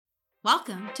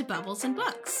Welcome to Bubbles and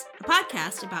Books, a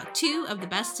podcast about two of the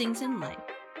best things in life,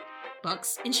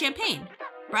 books and champagne,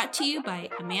 brought to you by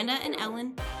Amanda and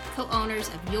Ellyn, co-owners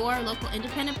of your local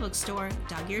independent bookstore,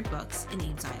 Dog-Eared Books in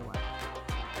Ames, Iowa.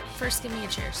 First, give me a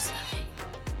cheers.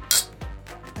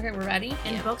 Okay, we're ready?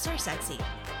 And books are sexy.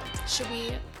 Should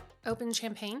we open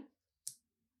champagne?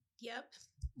 Yep.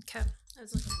 Okay. I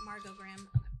was looking at Margot Graham.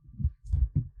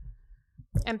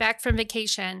 I'm back from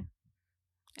vacation.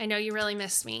 I know you really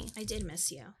missed me. I did miss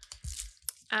you.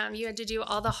 You had to do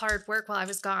all the hard work while I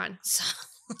was gone.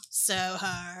 So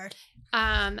hard.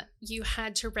 You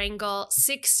had to wrangle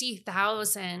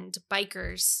 60,000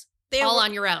 bikers All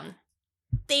on your own.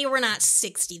 They were not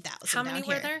 60,000. How many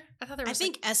were there? I thought there was. I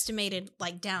think estimated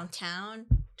like downtown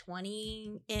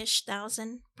 20-ish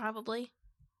thousand probably.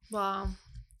 Well,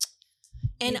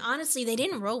 and honestly, they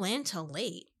didn't roll in till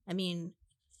late. I mean,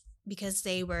 because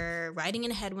they were riding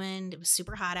in a headwind. It was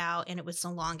super hot out, and it was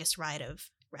the longest ride of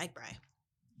Ragbri.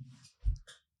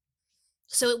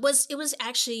 So it was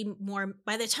actually more,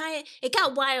 by the time, it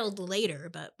got wild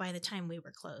later, but by the time we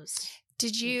were closed.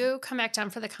 Did you come back down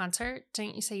for the concert?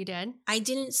 Didn't you say you did? I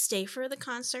didn't stay for the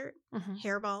concert,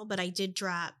 Hairball, but I did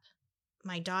drop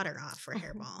my daughter off for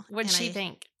Hairball. What did she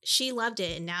think? She loved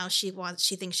it, and now she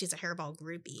thinks she's a Hairball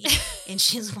groupie, and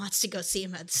she wants to go see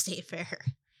him at the State Fair.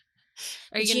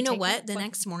 You know what? The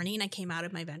next morning, I came out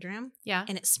of my bedroom,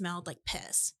 and it smelled like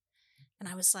piss, and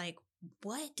I was like,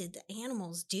 "What did the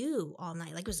animals do all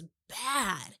night? Like, it was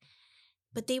bad."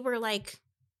 But they were like,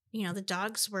 the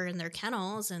dogs were in their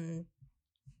kennels, and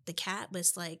the cat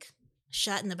was like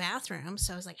shut in the bathroom.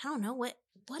 So I was like, I don't know what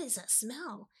is that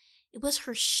smell? It was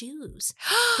her shoes.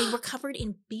 They were covered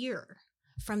in beer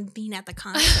from being at the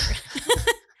concert.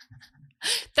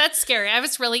 That's scary. I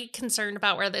was really concerned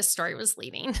about where this story was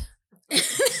leading.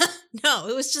 No,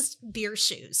 it was just beer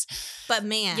shoes. But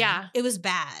man, it was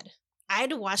bad. I had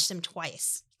to wash them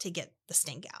twice to get the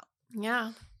stink out.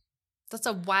 Yeah. That's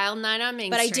a wild night on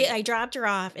Main Street. But I dropped her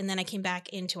off, and then I came back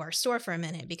into our store for a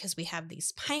minute because we have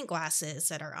these pint glasses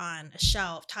that are on a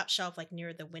shelf, top shelf, like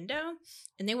near the window.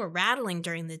 And they were rattling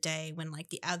during the day when like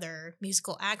the other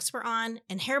musical acts were on,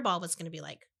 and Hairball was going to be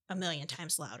like a million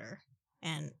times louder.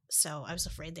 And so I was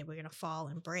afraid they were going to fall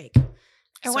and break.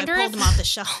 I pulled them off the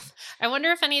shelf. I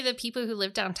wonder if any of the people who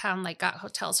live downtown like got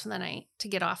hotels for the night to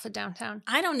get off of downtown.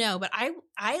 I don't know, but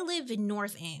I live in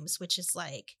North Ames, which is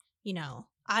like,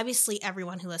 obviously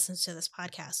everyone who listens to this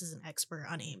podcast is an expert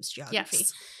on Ames geography.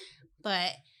 Yes.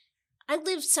 But I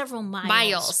live several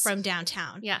miles from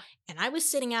downtown. Yeah. And I was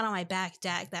sitting out on my back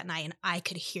deck that night, and I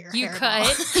could hear You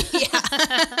Hairball. could?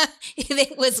 Yeah.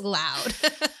 It was loud.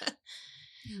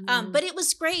 But it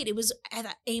was great.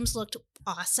 Ames looked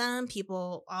awesome.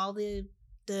 All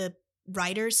the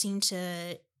writers seemed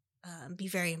to be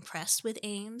very impressed with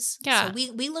Ames. Yeah. So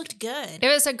we looked good. It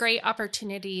was a great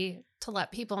opportunity to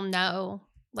let people know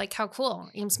like how cool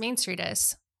Ames Main Street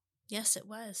is. Yes, it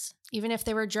was. Even if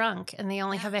they were drunk and they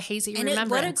only have a hazy remembrance.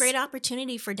 What a great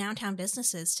opportunity for downtown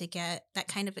businesses to get that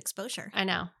kind of exposure. I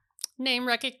know. Name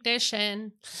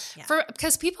recognition. Yeah.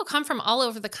 Because people come from all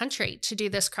over the country to do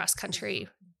this cross country.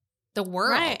 The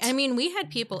world. Right. I mean, we had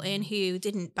people in who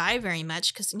didn't buy very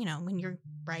much because, when you're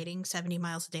riding 70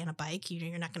 miles a day on a bike,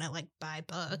 you're not going to like buy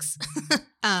books.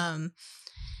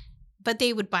 But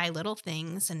they would buy little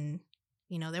things, and,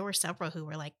 there were several who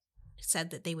were like, said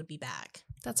that they would be back.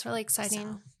 That's really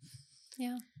exciting. So,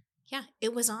 yeah. Yeah,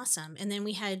 it was awesome. And then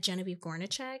we had Genevieve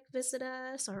Gornichek visit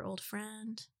us, our old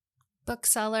friend.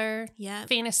 Bookseller. Yeah.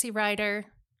 Fantasy writer.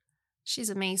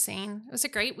 She's amazing. It was a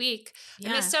great week. Yeah.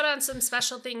 I missed out on some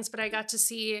special things, but I got to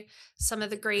see some of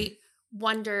the great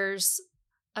wonders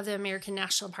of the American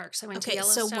National Parks. I went to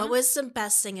Yellowstone. So what was the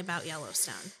best thing about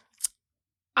Yellowstone?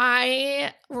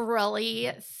 I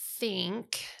really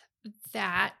think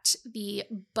that the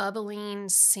bubbling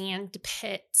sand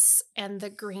pits and the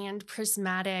grand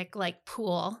prismatic like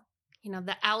pool,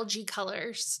 the algae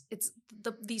colors, it's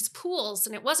these pools,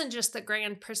 and it wasn't just the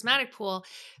grand prismatic pool,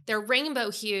 they're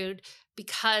rainbow hued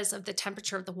because of the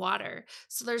temperature of the water.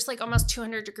 So there's like almost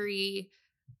 200-degree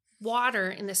water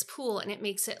in this pool, and it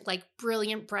makes it like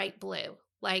brilliant bright blue,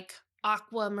 like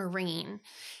aquamarine.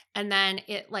 And then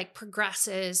it like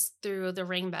progresses through the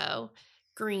rainbow,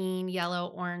 green, yellow,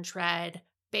 orange, red,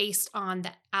 based on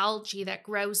the algae that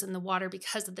grows in the water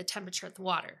because of the temperature of the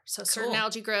water. So certain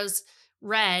algae grows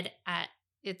red at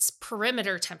its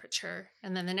perimeter temperature,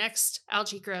 and then the next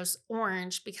algae grows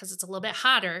orange because it's a little bit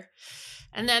hotter.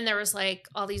 And then there was like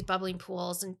all these bubbling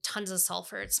pools and tons of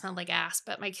sulfur. It smelled like ass,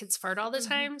 but my kids fart all the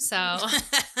time, so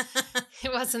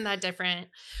it wasn't that different.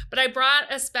 But I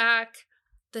brought us back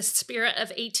The Spirit of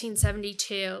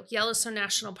 1872, Yellowstone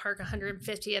National Park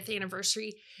 150th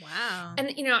anniversary. Wow.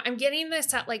 And, you know, I'm getting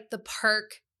this at like the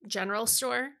park general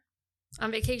store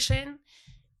on vacation.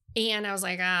 And I was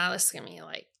like, this is going to be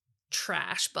like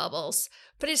trash bubbles.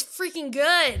 But it's freaking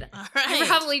good. All right. I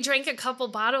probably drank a couple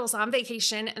bottles on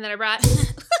vacation. And then I brought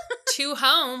 2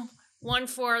 home. One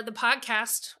for the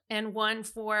podcast and one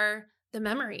for the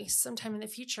memories sometime in the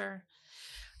future.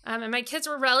 And my kids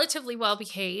were relatively well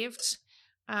behaved.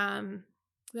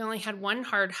 We only had one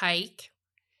hard hike.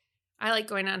 I like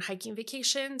going on hiking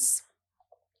vacations.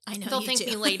 I know they'll thank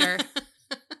me later.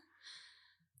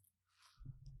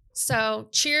 So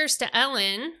cheers to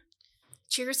Ellyn.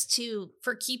 Cheers to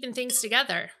for keeping things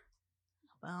together.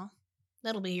 Well,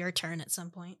 that'll be your turn at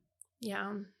some point.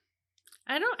 Yeah.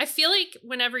 I feel like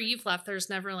whenever you've left, there's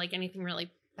never like anything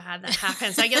really bad that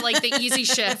happens. I get like the easy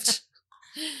shift.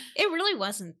 It really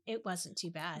wasn't. It wasn't too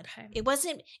bad. Okay. It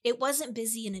wasn't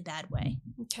busy in a bad way.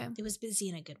 Okay. It was busy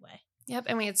in a good way. Yep.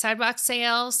 And we had sidewalk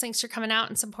sales. Thanks for coming out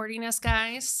and supporting us,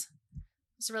 guys. It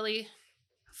was a really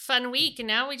fun week. And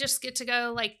now we just get to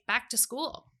go like back to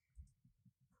school.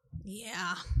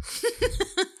 Yeah.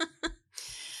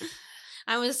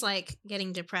 I was like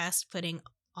getting depressed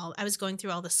I was going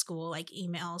through all the school like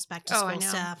emails, back to school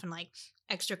stuff and like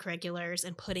extracurriculars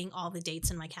and putting all the dates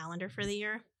in my calendar for the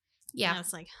year. Yeah. And I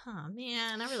was like, oh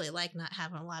man, I really like not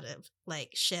having a lot of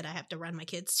like shit I have to run my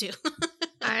kids to.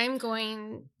 I'm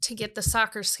going to get the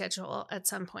soccer schedule at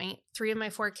some point. 3 of my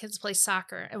 4 kids play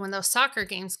soccer. And when those soccer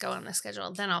games go on the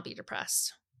schedule, then I'll be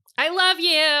depressed. I love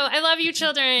you. I love you,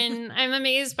 children. I'm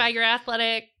amazed by your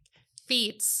athletic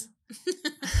feats.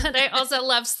 And I also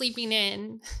love sleeping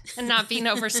in and not being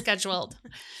overscheduled.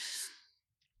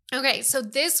 Okay, so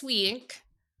this week,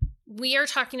 we are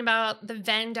talking about the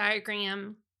Venn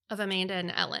diagram of Amanda and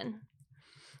Ellyn.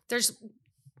 There's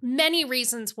many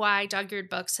reasons why Dog-Eared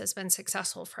Books has been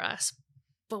successful for us.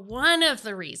 But one of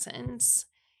the reasons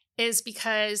is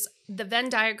because the Venn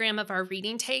diagram of our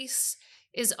reading tastes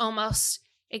is almost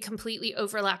a completely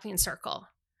overlapping circle.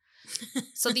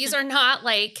 So these are not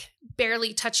like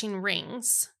barely touching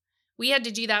rings. We had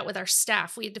to do that with our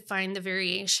staff. We had to find the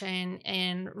variation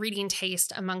in reading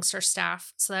taste amongst our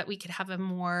staff so that we could have a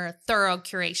more thorough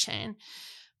curation.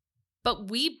 But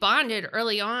we bonded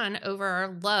early on over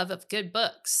our love of good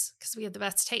books because we have the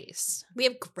best taste. We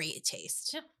have great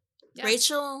taste. Yeah.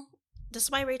 Rachel, this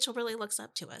is why Rachel really looks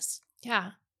up to us.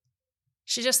 Yeah.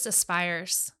 She just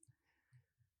aspires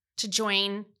to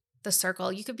join the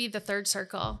circle. You could be the third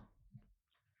circle.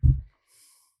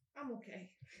 I'm okay.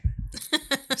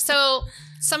 So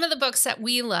some of the books that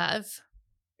we love,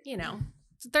 you know,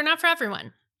 they're not for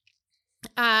everyone.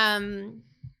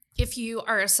 If you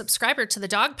are a subscriber to the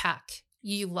Dog Pack,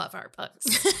 you love our books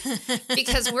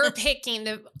because we're picking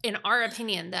in our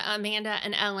opinion, the Amanda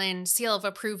and Ellyn seal of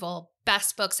approval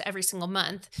best books every single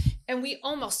month. And we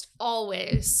almost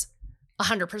always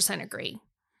 100% agree.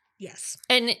 Yes.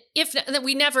 And if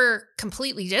we never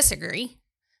completely disagree,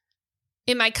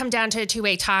 it might come down to a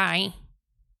 2-way tie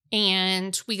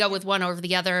and we go with one over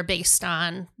the other based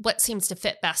on what seems to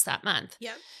fit best that month.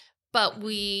 Yep. But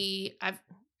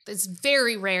it's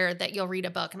very rare that you'll read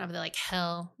a book and I'll be like,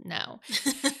 hell no.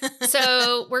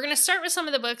 So we're going to start with some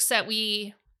of the books that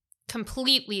we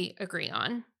completely agree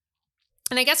on.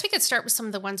 And I guess we could start with some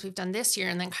of the ones we've done this year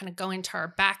and then kind of go into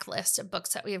our backlist of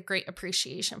books that we have great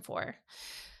appreciation for.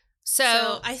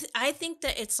 So I think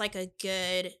that it's like a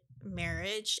good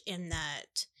marriage in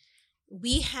that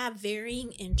we have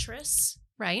varying interests,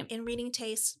 right, in reading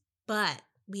tastes, but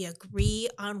we agree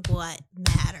on what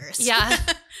matters. Yeah.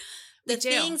 The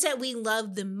things that we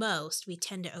love the most, we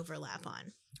tend to overlap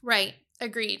on. Right.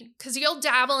 Agreed. Because you'll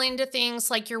dabble into things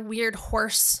like your weird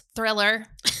horse thriller.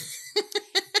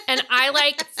 And I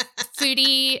like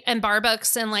foodie and bar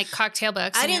books and like cocktail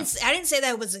books. I didn't say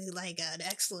that was like an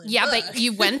excellent book. But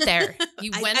you went there.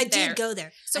 I did go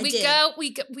there. So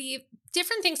we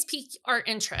different things pique our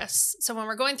interests. So when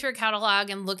we're going through a catalog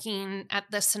and looking at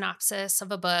the synopsis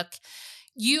of a book,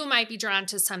 you might be drawn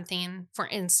to something. For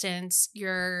instance,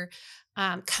 your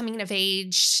coming of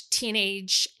age,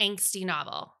 teenage, angsty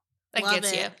novel that Love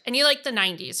gets it. you. And you like the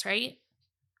 90s, right?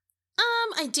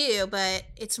 I do, but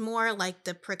it's more like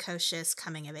the precocious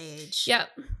coming of age. Yep.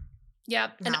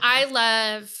 And I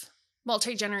love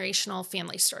multi-generational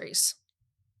family stories.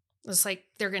 It's like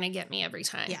they're going to get me every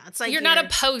time. Yeah, it's like you're not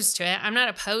opposed to it. I'm not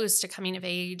opposed to coming of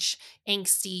age,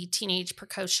 angsty, teenage,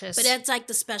 precocious. But it's like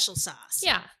the special sauce.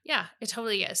 Yeah, it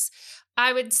totally is.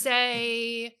 I would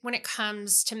say when it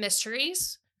comes to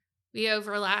mysteries, we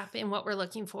overlap in what we're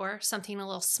looking for, something a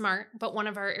little smart. But one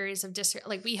of our areas of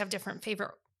like we have different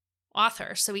favorite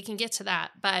author, so we can get to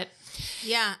that. But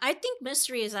yeah, I think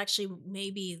mystery is actually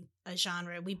maybe a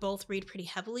genre we both read pretty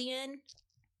heavily in,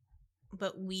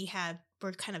 but we're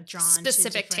kind of drawn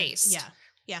specific to taste.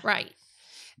 Yeah. Right.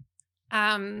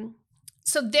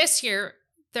 So this year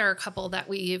there are a couple that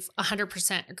we've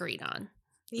 100% agreed on.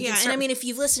 Yeah, and I mean, if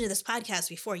you've listened to this podcast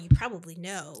before, you probably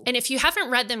know. And if you haven't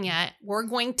read them yet, we're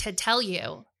going to tell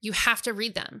you, you have to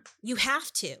read them. You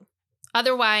have to.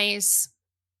 Otherwise,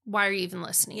 why are you even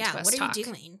listening to us talk? Yeah, what are you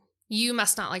doing? You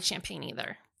must not like champagne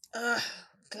either. Ugh,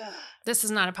 God. This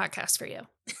is not a podcast for you.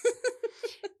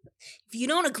 If you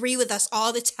don't agree with us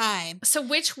all the time. So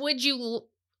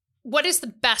what is the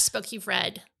best book you've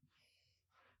read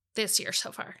this year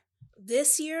so far?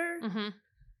 This year? Mm-hmm.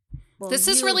 Well, this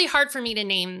is really hard for me to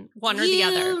name one or the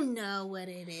other. You know what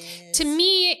it is. To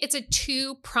me, it's a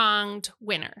two-pronged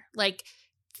winner. Like,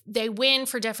 they win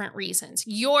for different reasons.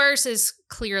 Yours is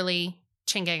clearly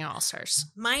Chain Gang All-Stars.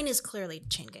 Mine is clearly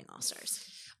Chain Gang All-Stars.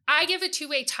 I give a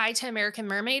two-way tie to American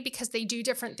Mermaid because they do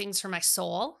different things for my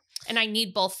soul, and I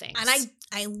need both things. And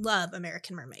I love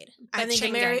American Mermaid. I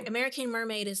think American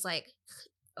Mermaid is like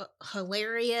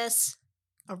hilarious,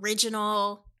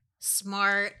 original,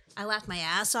 smart. I laughed my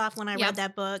ass off when I read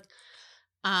that book.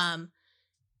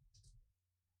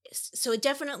 So it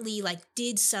definitely like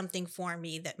did something for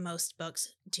me that most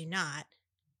books do not.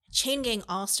 Chain Gang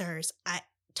All-Stars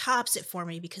tops it for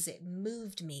me because it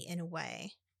moved me in a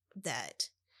way that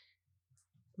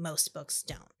most books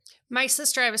don't. My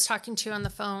sister I was talking to on the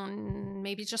phone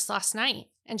maybe just last night,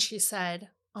 and she said,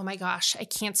 oh my gosh, I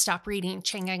can't stop reading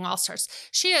Chain Gang All-Stars.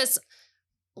 She is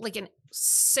like a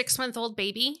 6-month-old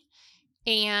baby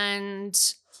and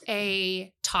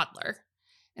a toddler.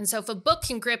 And so if a book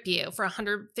can grip you for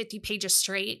 150 pages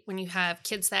straight when you have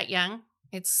kids that young,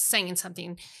 it's saying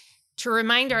something. To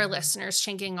remind our listeners,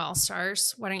 Chain Gang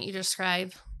All-Stars, why don't you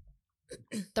describe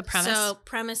the premise? So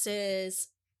premise is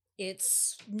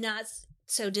it's not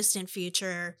so distant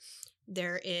future.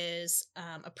 There is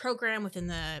a program within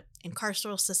the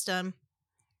carceral system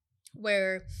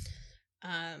where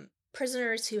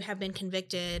prisoners who have been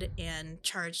convicted and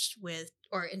charged with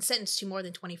and sentenced to more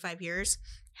than 25 years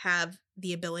have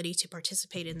the ability to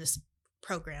participate in this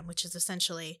program, which is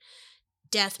essentially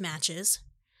death matches,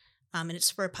 and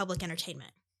it's for public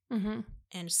entertainment. Mm-hmm.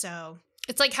 And so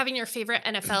it's like having your favorite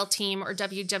NFL team or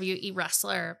WWE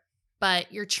wrestler,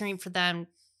 but you're cheering for them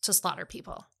to slaughter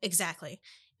people. Exactly.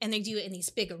 And they do it in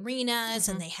these big arenas,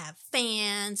 and they have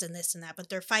fans and this and that, but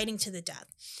they're fighting to the death.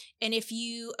 And if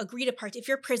you agree to if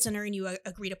you're a prisoner and you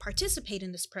agree to participate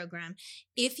in this program,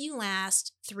 if you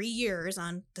last 3 years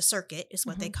on the circuit, is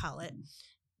what they call it,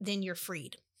 then you're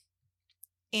freed.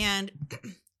 And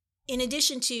in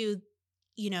addition to,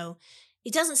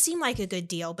 it doesn't seem like a good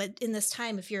deal, but in this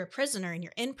time, if you're a prisoner and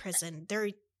you're in prison, they're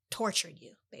torturing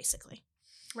you, basically.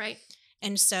 Right.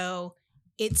 And so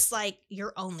it's like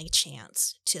your only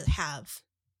chance to have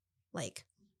like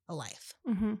a life.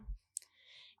 Mm-hmm.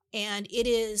 And it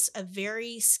is a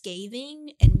very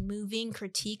scathing and moving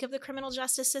critique of the criminal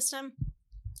justice system.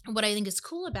 What I think is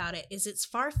cool about it is it's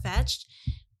far-fetched,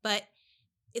 but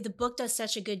the book does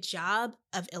such a good job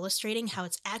of illustrating how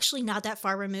it's actually not that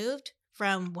far removed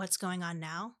from what's going on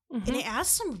now. Mm-hmm. And it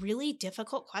asks some really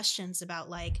difficult questions about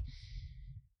like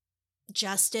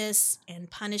justice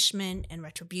and punishment and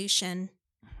retribution.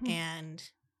 Mm-hmm. And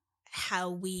how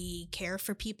we care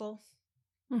for people.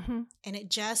 Mm-hmm. And it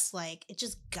just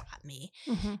got me.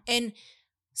 Mm-hmm. And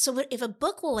so if a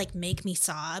book will like make me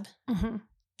sob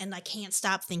and I can't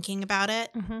stop thinking about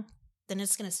it, then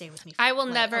it's going to stay with me for a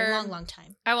long, long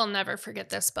time. I will never forget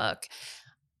this book.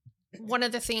 One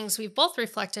of the things we've both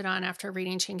reflected on after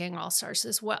reading Chain Gang All-Stars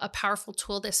is what a powerful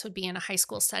tool this would be in a high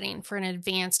school setting for an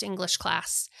advanced English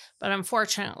class. But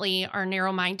unfortunately, our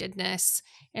narrow-mindedness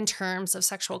in terms of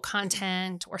sexual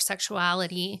content or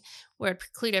sexuality would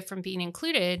preclude it from being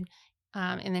included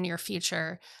in the near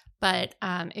future. But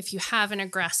if you have an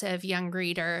aggressive young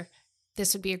reader,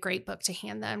 this would be a great book to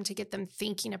hand them to get them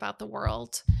thinking about the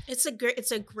world. It's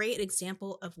a great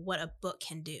example of what a book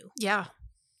can do. Yeah.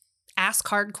 Ask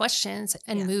hard questions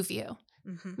and move you,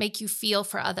 make you feel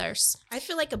for others. I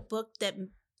feel like a book that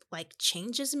like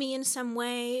changes me in some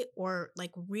way or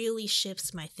like really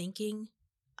shifts my thinking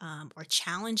or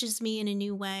challenges me in a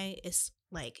new way is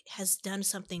like has done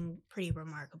something pretty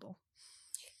remarkable.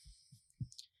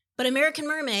 But American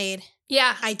Mermaid,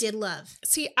 I did love.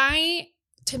 See,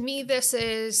 to me, this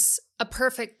is a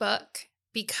perfect book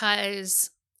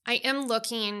because I am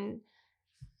looking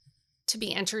to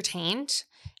be entertained.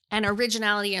 And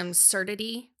originality and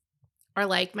absurdity are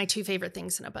like my two favorite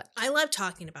things in a book. I love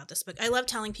talking about this book. I love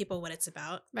telling people what it's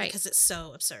about because it's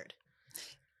so absurd.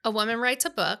 A woman writes a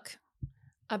book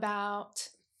about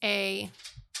a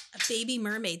baby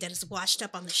mermaid that is washed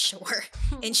up on the shore,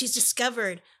 and she's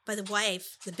discovered by the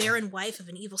barren wife of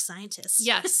an evil scientist.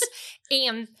 Yes.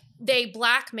 And they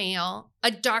blackmail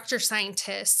a doctor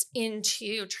scientist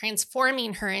into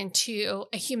transforming her into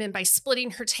a human by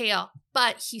splitting her tail,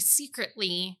 but he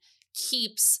secretly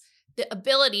keeps the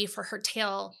ability for her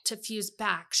tail to fuse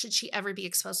back should she ever be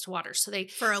exposed to water. So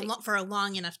for a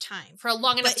long enough time.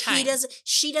 But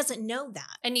she doesn't know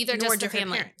that. And neither does the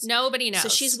family. Parents. Nobody knows. So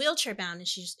she's wheelchair bound, and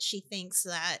she thinks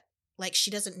that, like,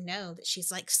 she doesn't know that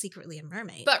she's, like, secretly a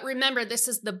mermaid. But remember, this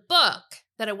is the book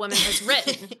that a woman has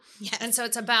written. Yes. And so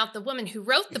it's about the woman who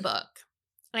wrote the book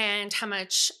and how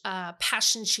much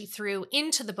passion she threw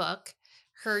into the book.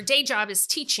 Her day job is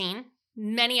teaching.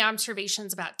 Many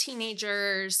observations about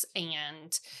teenagers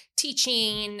and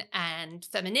teaching and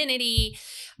femininity.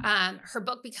 Her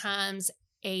book becomes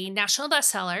a national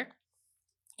bestseller,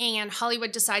 and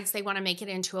Hollywood decides they want to make it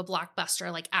into a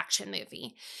blockbuster, like action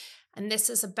movie. And this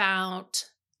is about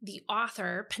the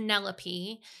author,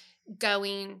 Penelope,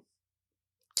 going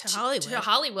to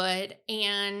Hollywood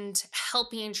and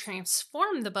helping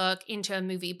transform the book into a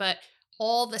movie, but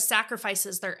all the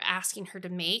sacrifices they're asking her to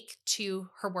make to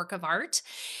her work of art.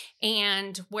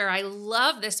 And where I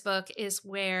love this book is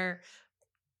where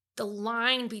the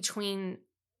line between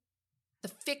the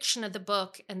fiction of the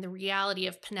book and the reality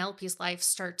of Penelope's life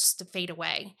starts to fade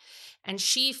away. And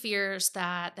she fears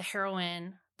that the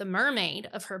heroine, the mermaid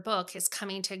of her book, is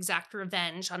coming to exact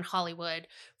revenge on Hollywood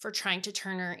for trying to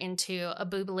turn her into a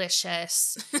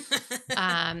boobylicious,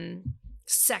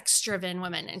 sex-driven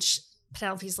woman. And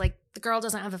Penelope's like, the girl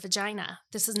doesn't have a vagina.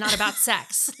 This is not about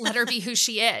sex. Let her be who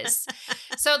she is.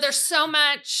 So there's so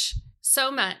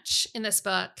much in this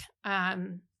book.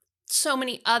 So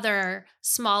many other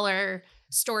smaller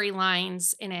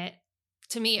storylines in it.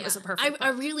 To me, it was a perfect book. I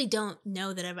really don't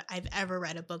know that I've ever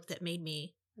read a book that made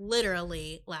me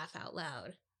literally laugh out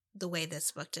loud the way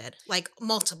this book did, like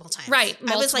multiple times. Right.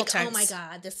 I was like, times. Oh my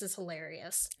God, this is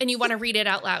hilarious. And you want to read it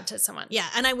out loud to someone. Yeah.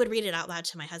 And I would read it out loud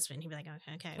to my husband. He'd be like,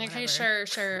 okay, whatever.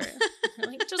 Sure.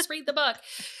 Like, just read the book.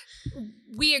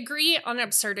 We agree on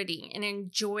absurdity and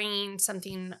enjoying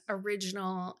something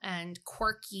original and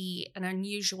quirky and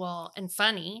unusual and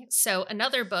funny. So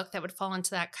another book that would fall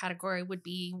into that category would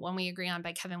be One We Agree On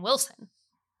by Kevin Wilson.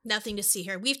 Nothing to See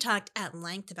Here. We've talked at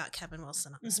length about Kevin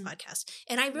Wilson on this podcast.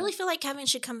 And I really feel like Kevin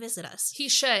should come visit us. He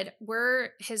should. We're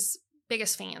his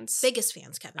biggest fans. Biggest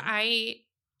fans, Kevin. I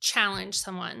challenge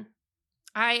someone.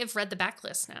 I have read the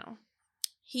backlist now.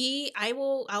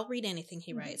 I'll read anything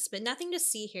he writes, but Nothing to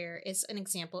See Here is an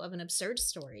example of an absurd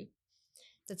story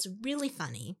that's really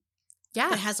funny. Yeah.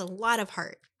 But has a lot of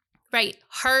heart. Right.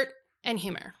 Heart and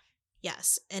humor.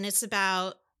 Yes. And it's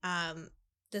about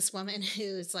this woman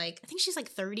who's like, I think she's like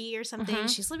 30 or something. Mm-hmm.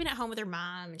 She's living at home with her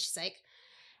mom, and she's like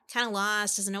kind of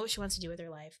lost, doesn't know what she wants to do with her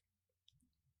life.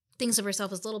 Thinks of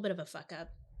herself as a little bit of a fuck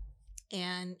up.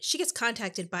 And she gets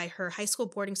contacted by her high school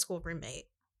boarding school roommate,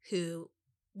 who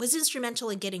was instrumental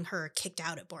in getting her kicked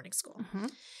out at boarding school. Mm-hmm.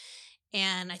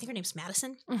 And I think her name's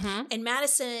Madison. Mm-hmm. And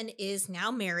Madison is now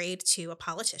married to a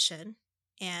politician.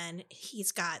 And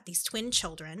he's got these twin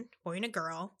children, boy and a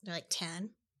girl. They're like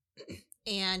 10.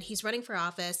 And he's running for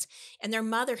office. And their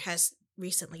mother has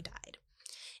recently died.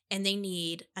 And they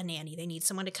need a nanny. They need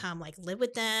someone to come, like, live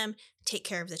with them, take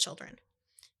care of the children.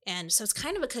 And so it's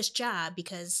kind of a cush job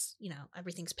because, you know,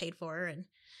 everything's paid for. And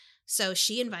so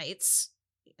she invites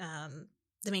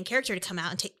the main character to come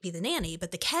out and be the nanny.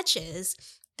 But the catch is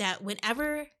that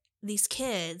whenever these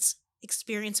kids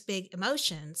experience big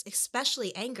emotions,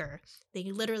 especially anger, they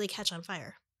literally catch on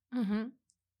fire. Mm-hmm.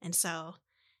 And so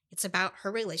it's about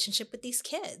her relationship with these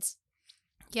kids.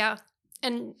 Yeah.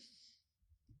 And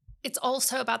it's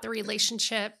also about the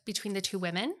relationship between the two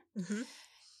women. Mm-hmm.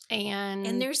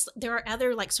 And there are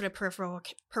other, like, sort of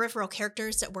peripheral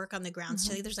characters that work on the ground.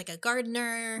 Mm-hmm. So there's like a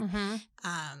gardener. Mm-hmm.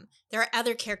 There are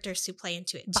other characters who play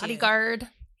into it too. Bodyguard.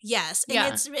 Yes.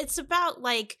 And it's about,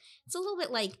 like, it's a little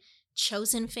bit like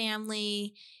Chosen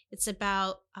Family. It's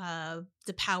about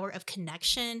the power of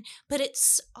connection, but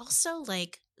it's also,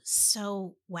 like,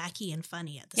 so wacky and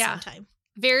funny at the same time.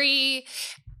 Very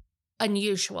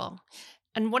unusual.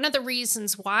 And one of the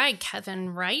reasons why Kevin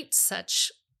writes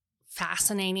such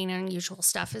fascinating and unusual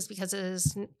stuff is because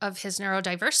of his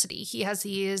neurodiversity. He has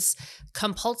these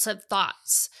compulsive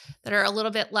thoughts that are a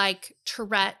little bit like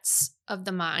Tourette's of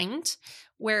the mind,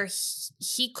 where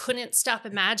he couldn't stop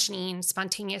imagining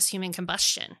spontaneous human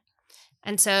combustion.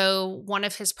 And so one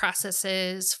of his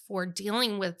processes for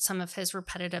dealing with some of his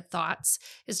repetitive thoughts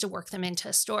is to work them into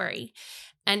a story.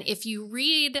 And if you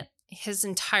read his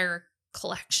entire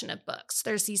collection of books.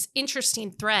 There's these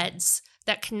interesting threads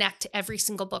that connect every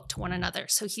single book to one another.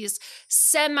 So he's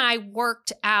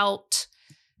semi-worked out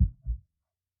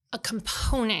a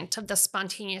component of the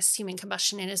spontaneous human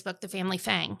combustion in his book, The Family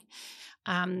Fang.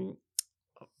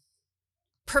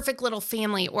 Perfect Little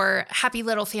Family or Happy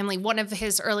Little Family, one of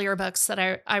his earlier books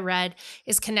that I read,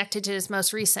 is connected to his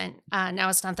most recent, Now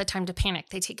It's Not the Time to Panic.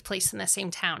 They take place in the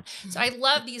same town. So I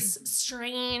love these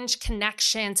strange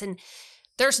connections, and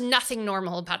there's nothing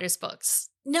normal about his books.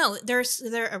 No, they're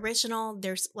original.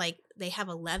 There's like, they have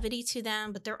a levity to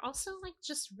them, but they're also like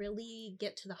just really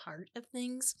get to the heart of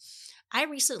things. I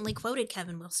recently quoted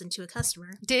Kevin Wilson to a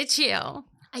customer. Did you?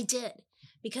 I did,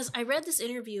 because I read this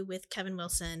interview with Kevin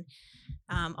Wilson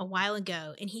a while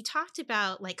ago, and he talked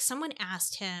about, like, someone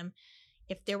asked him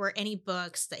if there were any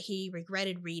books that he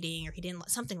regretted reading or he didn't,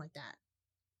 something like that.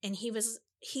 And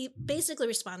he basically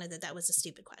responded that was a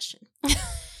stupid question.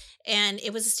 And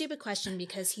it was a stupid question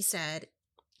because he said,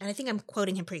 and I think I'm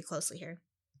quoting him pretty closely here,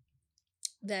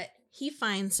 that he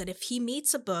finds that if he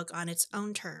meets a book on its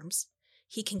own terms,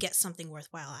 he can get something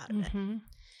worthwhile out of it.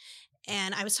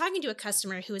 And I was talking to a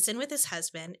customer who was in with his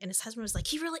husband, and his husband was like,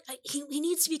 he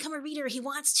needs to become a reader. He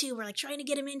wants to. We're like trying to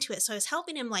get him into it. So I was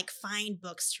helping him like find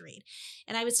books to read.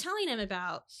 And I was telling him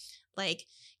about, like,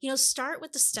 start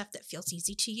with the stuff that feels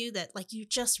easy to you, that like you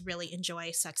just really enjoy,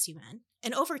 sucks you in.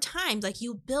 And over time, like,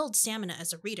 you build stamina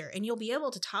as a reader, and you'll be able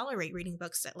to tolerate reading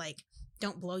books that like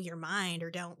don't blow your mind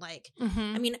or don't like,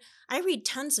 I mean, I read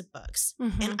tons of books,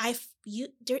 and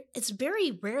it's very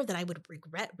rare that I would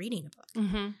regret reading a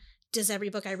book. Does every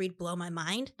book I read blow my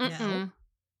mind? No.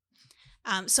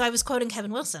 So I was quoting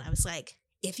Kevin Wilson. I was like,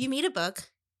 if you meet a book,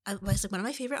 I was like, one of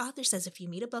my favorite authors says, if you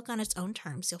meet a book on its own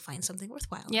terms, you'll find something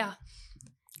worthwhile. Yeah.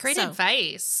 Great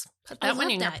advice. Put that one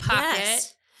in your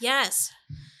pocket. Yes.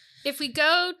 If we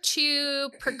go to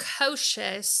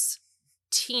precocious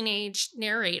teenage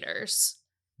narrators,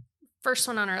 first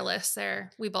one on our list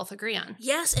there, we both agree on.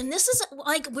 Yes, and this is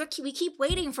like, we keep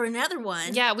waiting for another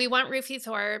one. Yeah, we want Ruthie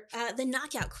Thorpe. The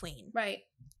Knockout Queen. Right.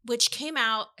 Which came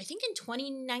out, I think, in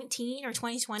 2019 or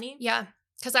 2020. Yeah,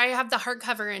 because I have the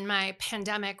hardcover in my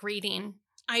pandemic reading.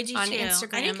 I do, on too.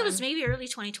 Instagram. I think it was maybe early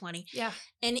 2020. Yeah.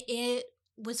 And it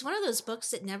was one of those books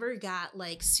that never got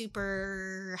like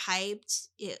super hyped.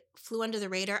 It flew under the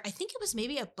radar. I think it was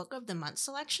maybe a book of the month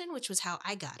selection, which was how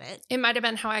I got it. It might have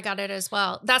been how I got it as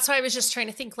well. That's why I was just trying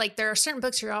to think, like, there are certain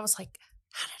books you're always like,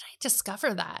 how did I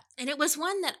discover that? And it was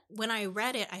one that when I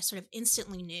read it, I sort of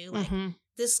instantly knew, like,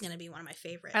 this is going to be one of my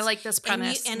favorites. I like this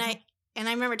premise. And I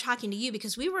remember talking to you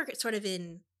because we were sort of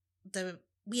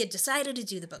we had decided to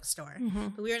do the bookstore,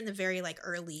 but we were in the very like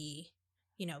early,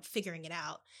 figuring it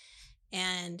out.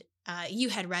 And you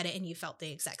had read it and you felt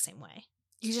the exact same way.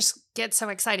 You just get so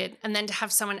excited. And then to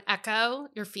have someone echo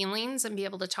your feelings and be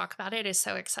able to talk about it is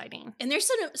so exciting. And there's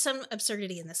some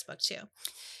absurdity in this book too.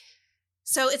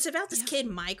 So it's about this kid,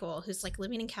 Michael, who's like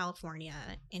living in California,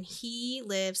 and he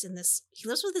lives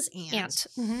with his aunt.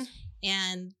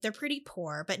 And they're pretty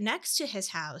poor, but next to his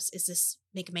house is this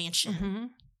McMansion.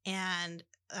 And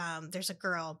there's a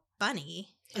girl,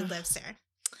 Bunny, who lives there.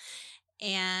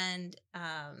 And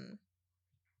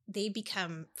they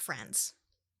become friends.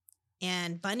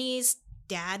 And Bunny's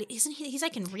dad, he's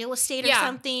like in real estate or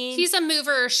something. He's a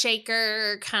mover,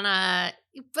 shaker, kind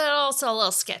of, but also a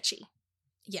little sketchy.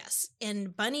 Yes.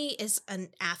 And Bunny is an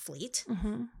athlete.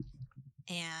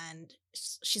 And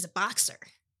she's a boxer.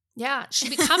 Yeah, she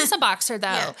becomes a boxer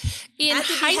though. In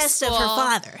high school, of her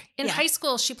father. In high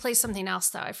school, she plays something else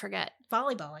though. I forget.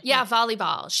 Volleyball.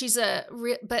 Volleyball. She's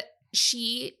but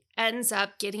she ends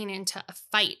up getting into a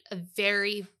fight, a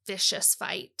very vicious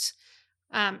fight.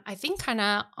 I think kind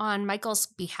of on Michael's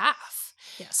behalf.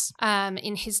 Yes.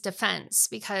 In his defense,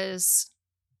 because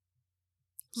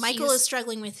Michael is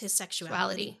struggling with his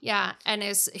sexuality. Yeah, and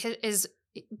is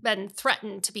been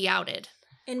threatened to be outed.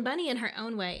 And Bunny, in her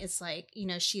own way, is like,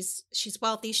 she's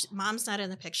wealthy. Mom's not in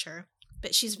the picture,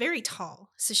 but she's very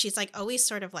tall. So she's like always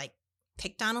sort of like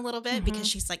picked on a little bit because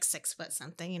she's like 6 foot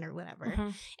something or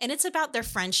whatever. And it's about their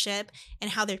friendship and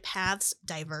how their paths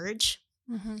diverge.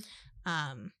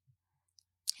 I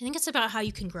think it's about how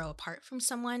you can grow apart from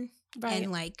someone. Right.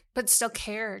 And like, but still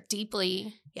care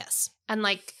deeply. Yes. And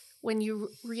like when you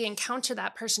re-encounter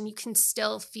that person, you can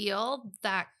still feel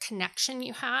that connection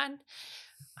you had.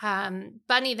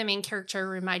 Bunny, the main character,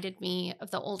 reminded me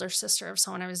of the older sister of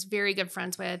someone I was very good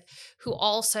friends with, who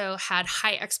also had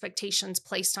high expectations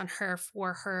placed on her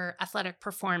for her athletic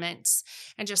performance,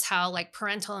 and just how like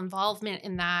parental involvement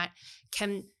in that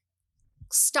can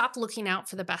stop looking out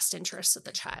for the best interests of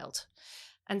the child.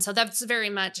 And so that's very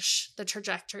much the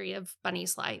trajectory of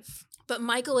Bunny's life. But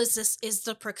Michael is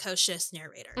the precocious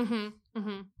narrator. Mm-hmm.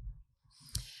 Mm-hmm.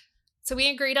 So we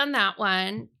agreed on that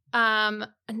one.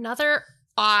 Another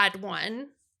odd one,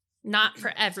 not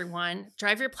for everyone.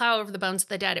 Drive Your Plow Over the Bones of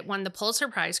the Dead. It won the Pulitzer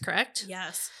Prize, correct?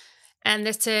 Yes. And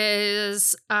this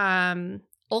is Olga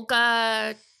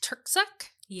Turczak?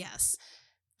 Yes.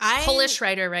 Polish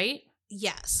writer, right?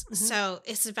 Yes. Mm-hmm. So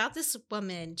it's about this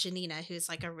woman, Janina, who's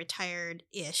like a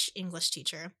retired-ish English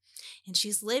teacher. And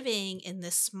she's living in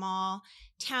this small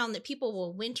town that people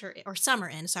will winter or summer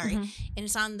in, sorry. Mm-hmm. And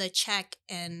it's on the Czech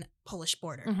and Polish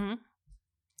border. Mm-hmm.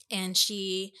 And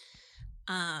she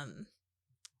has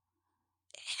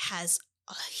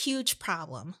a huge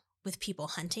problem with people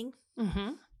hunting.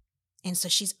 Mm-hmm. And so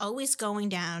she's always going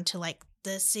down to like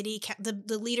the city,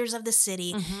 the leaders of the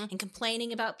city, mm-hmm. and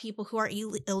complaining about people who are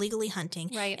illegally hunting.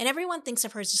 Right. And everyone thinks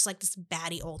of her as just like this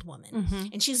batty old woman. Mm-hmm.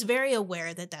 And she's very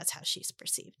aware that that's how she's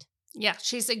perceived. Yeah.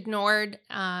 She's ignored.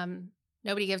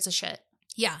 Nobody gives a shit.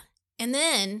 Yeah. And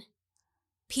then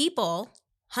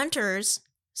hunters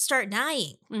start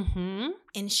dying. Mm-hmm.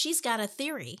 And she's got a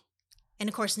theory. And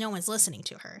of course, no one's listening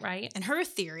to her. Right. And her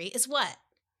theory is what?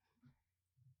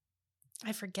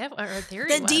 I forget what her theory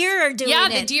was. The deer are doing it. Yeah,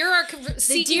 the deer are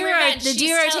seeking revenge. The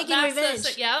deer are taking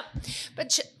revenge. Yep.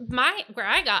 But where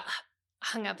I got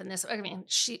hung up in this, I mean,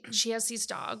 she has these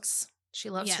dogs. She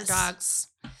loves her dogs.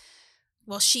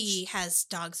 Well, she has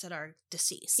dogs that are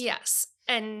deceased. Yes.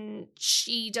 And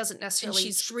she doesn't necessarily... And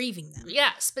she's grieving them.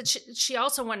 Yes. But she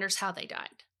also wonders how they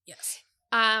died. Yes.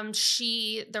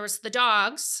 There was the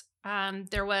dogs.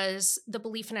 There was the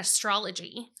belief in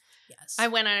astrology. Yes. I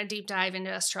went on a deep dive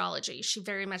into astrology. She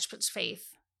very much puts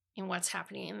faith in what's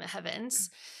happening in the heavens.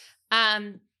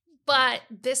 But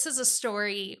this is a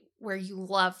story where you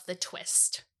love the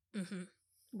twist. Mm-hmm.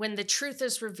 When the truth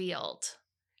is revealed,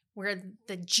 where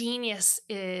the genius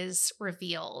is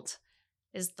revealed,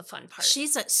 is the fun part.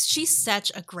 She's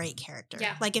such a great character.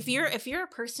 Yeah. Like if you're a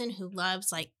person who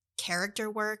loves like character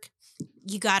work,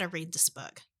 you got to read this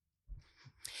book.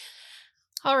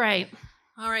 All right,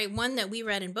 one that we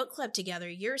read in book club together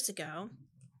years ago.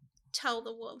 Tell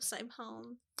the Wolves I'm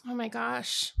Home. Oh my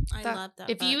gosh. I love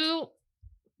that book.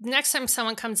 Next time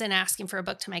someone comes in asking for a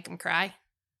book to make them cry.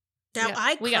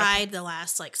 I cried the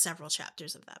last like several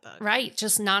chapters of that book. Right,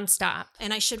 just nonstop.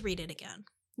 And I should read it again.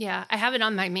 Yeah, I have it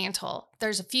on my mantle.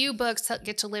 There's a few books that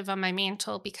get to live on my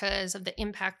mantle because of the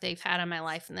impact they've had on my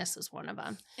life, and this is one of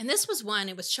them. And this was one,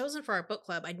 it was chosen for our book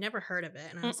club. I'd never heard of it,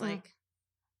 and I was like,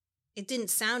 it didn't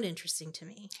sound interesting to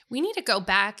me. We need to go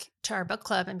back to our book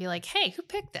club and be like, hey, who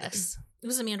picked this? It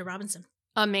was Amanda Robinson.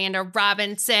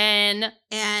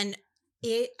 And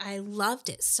I loved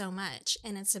it so much.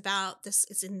 And it's about this,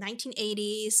 it's in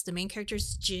 1980s. The main character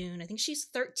is June. I think she's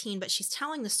 13, but she's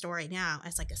telling the story now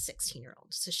as like a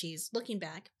 16-year-old. So she's looking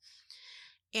back.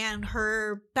 And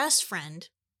her best friend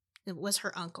was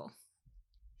her uncle.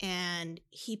 And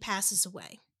he passes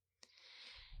away.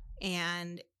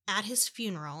 And at his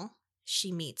funeral,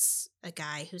 she meets a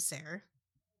guy who's there.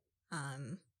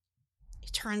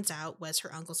 It turns out was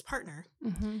her uncle's partner.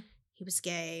 Mm-hmm. He was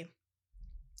gay.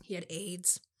 He had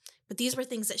AIDS. But these were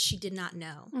things that she did not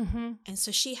know. Mm-hmm. And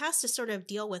so she has to sort of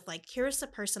deal with like, here's the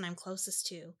person I'm closest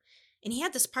to. And he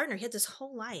had this partner. He had this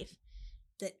whole life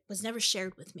that was never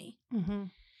shared with me.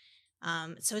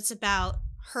 Mm-hmm. So it's about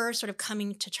her sort of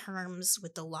coming to terms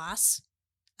with the loss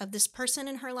of this person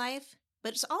in her life.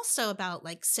 But it's also about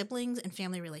like siblings and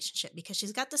family relationship because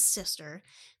she's got this sister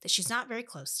that she's not very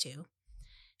close to.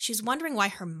 She's wondering why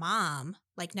her mom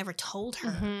like never told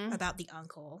her about the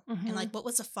uncle and like what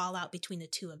was the fallout between the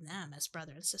two of them as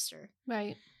brother and sister.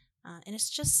 Right. And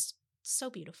it's just so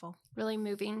beautiful. Really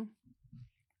moving.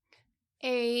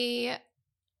 A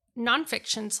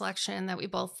nonfiction selection that we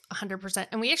both 100%,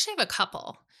 and we actually have a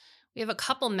couple. We have a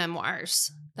couple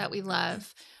memoirs that we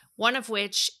love. One of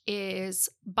which is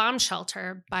Bomb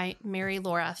Shelter by Mary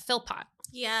Laura Philpott.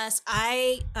 Yes,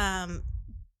 I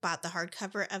bought the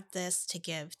hardcover of this to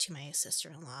give to my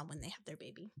sister-in-law when they have their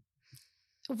baby.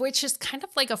 Which is kind of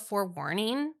like a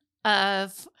forewarning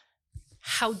of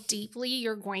how deeply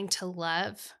you're going to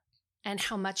love and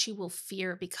how much you will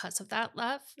fear because of that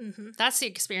love. Mm-hmm. That's the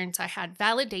experience I had.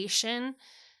 Validation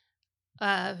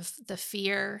of the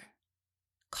fear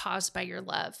caused by your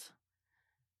love.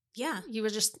 Yeah. You were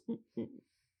just...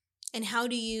 And how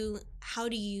do you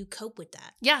cope with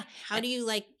that? Yeah. How do you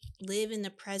like live in the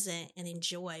present and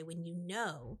enjoy when you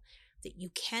know that you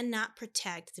cannot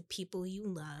protect the people you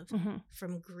love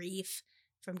from grief,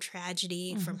 from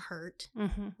tragedy, from hurt?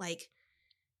 Like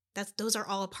those are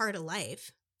all a part of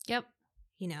life. Yep.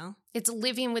 You know? It's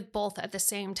living with both at the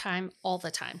same time all the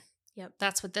time. Yep.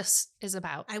 That's what this is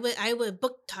about. I would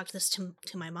book talk this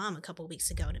to my mom a couple of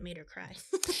weeks ago, and it made her cry.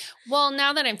 Well,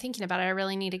 now that I'm thinking about it, I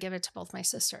really need to give it to both my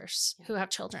sisters who have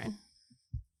children.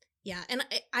 Yeah, and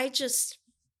I just,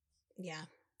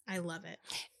 I love it.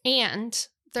 And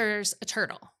there's a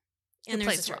turtle. And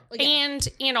there's a turtle.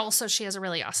 And also she has a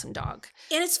really awesome dog.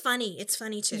 And it's funny. It's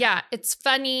funny too. Yeah, it's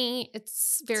funny.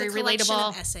 It's very relatable.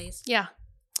 Of essays. Yeah.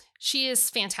 She is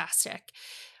fantastic.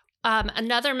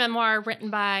 Another memoir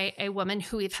written by a woman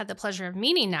who we've had the pleasure of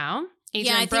meeting now,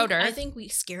 Adrienne Broder. I think we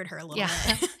scared her a little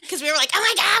bit. Because we were like, oh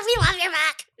my God, we love your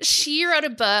book. She wrote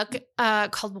a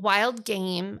book called Wild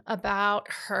Game about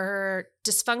her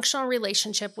dysfunctional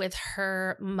relationship with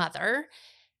her mother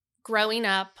growing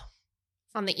up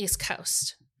on the East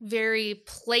Coast. Very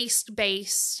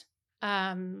place-based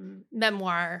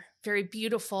memoir, very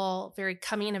beautiful, very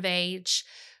coming of age.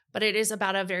 But it is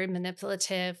about a very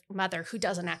manipulative mother who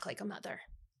doesn't act like a mother.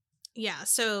 Yeah.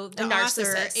 So the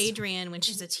author, Adrienne, when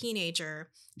she's a teenager,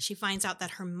 she finds out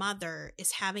that her mother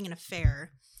is having an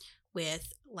affair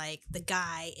with like the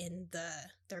guy in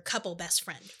their couple best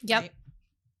friend. Yep. Right?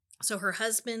 So her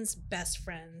husband's best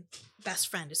friend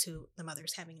is who the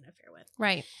mother's having an affair with.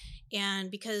 Right.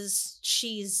 And because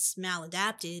she's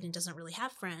maladapted and doesn't really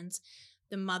have friends,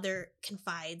 the mother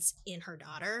confides in her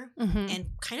daughter and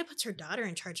kind of puts her daughter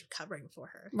in charge of covering for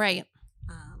her. Right.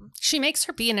 She makes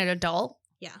her be an adult.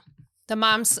 Yeah. The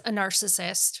mom's a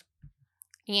narcissist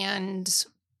and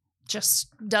just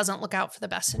doesn't look out for the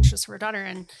best interest of her daughter.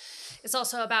 And it's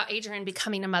also about Adrienne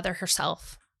becoming a mother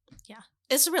herself. Yeah.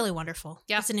 It's really wonderful.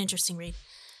 Yeah. It's an interesting read.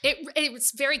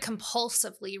 It's very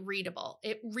compulsively readable.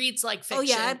 It reads like fiction. Oh,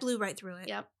 yeah. I blew right through it.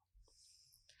 Yep.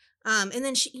 And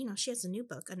then she has a new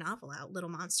book, a novel out, Little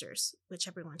Monsters, which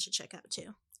everyone should check out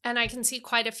too. And I can see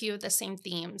quite a few of the same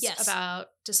themes about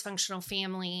dysfunctional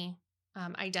family,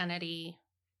 identity,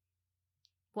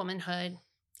 womanhood.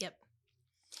 Yep.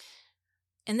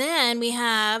 And then we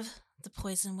have the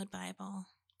Poisonwood Bible.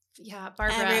 Yeah,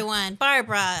 Barbara. Everyone.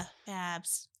 Barbara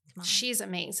Babs. Come on. She's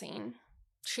amazing.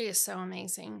 She is so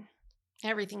amazing.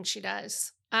 Everything she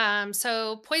does.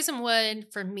 So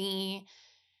Poisonwood, for me,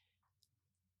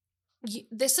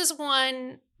 this is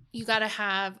one you got to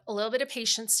have a little bit of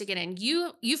patience to get in.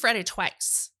 You've read it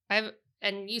twice.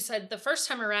 And you said the first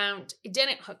time around it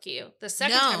didn't hook you. The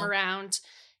second time around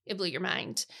it blew your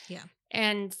mind. Yeah.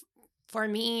 And for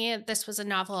me, this was a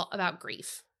novel about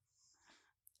grief.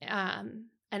 And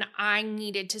I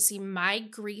needed to see my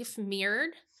grief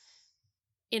mirrored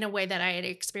in a way that I had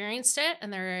experienced it.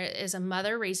 And there is a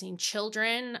mother raising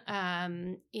children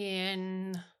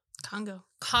in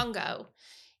Congo.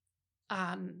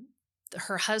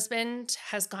 Her husband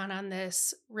has gone on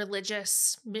this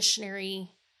religious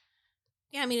missionary.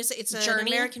 Yeah, I mean, it's an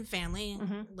American family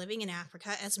living in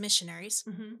Africa as missionaries.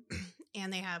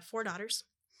 And they have 4 daughters.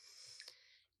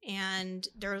 And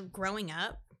they're growing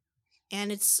up.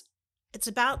 And it's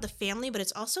about the family, but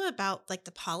it's also about like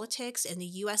the politics and the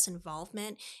U.S.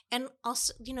 involvement. And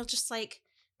also, just like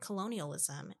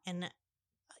colonialism and,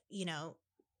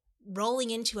 rolling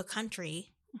into a country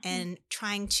and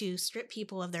trying to strip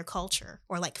people of their culture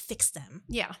or like fix them.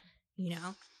 Yeah.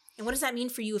 And what does that mean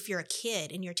for you if you're a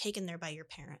kid and you're taken there by your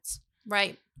parents?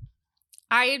 Right.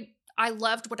 I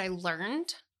loved what I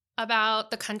learned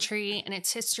about the country and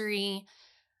its history.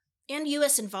 And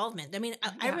U.S. involvement. I mean,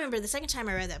 I remember the second time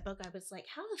I read that book, I was like,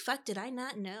 how the fuck did I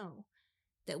not know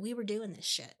that we were doing this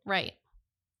shit? Right.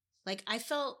 Like, I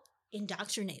felt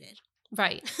indoctrinated.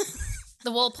 Right.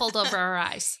 The wool pulled over our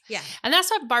eyes. Yeah. And that's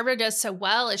what Barbara does so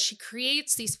well is she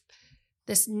creates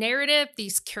this narrative,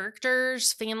 these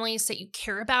characters, families that you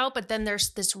care about, but then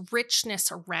there's this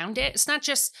richness around it. It's not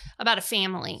just about a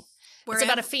family. It's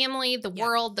about a family, the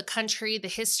world, the country, the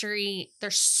history.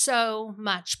 There's so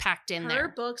much packed in there.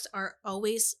 Her books are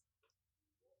always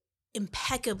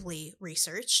impeccably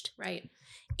researched. Right.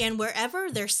 And wherever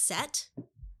they're set,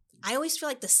 I always feel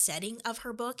like the setting of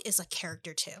her book is a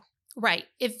character too. Right.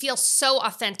 It feels so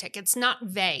authentic. It's not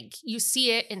vague. You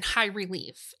see it in high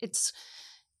relief.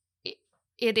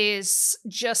 It is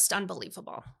just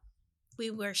unbelievable. We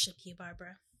worship you,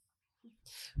 Barbara.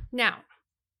 Now,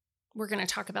 we're going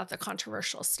to talk about the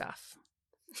controversial stuff.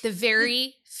 The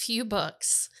very few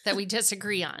books that we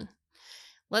disagree on.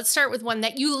 Let's start with one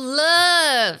that you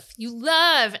love. You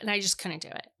love, and I just couldn't do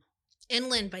it.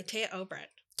 Inland by Taya Obrecht.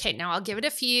 Okay, now I'll give it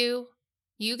a few.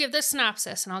 You give the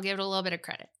synopsis, and I'll give it a little bit of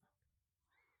credit.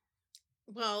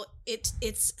 Well,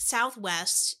 it's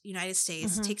Southwest United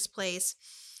States. It takes place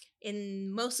in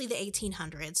mostly the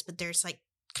 1800s, but there's like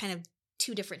kind of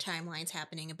 2 different timelines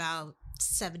happening about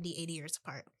 70, 80 years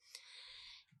apart.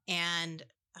 And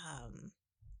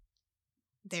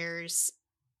there's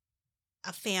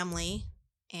a family,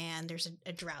 and there's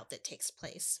a drought that takes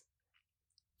place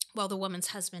while the woman's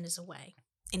husband is away,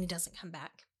 and he doesn't come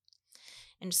back.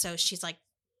 And so she's like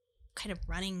kind of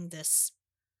running this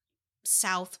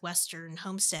southwestern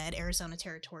homestead, Arizona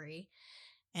territory,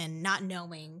 and not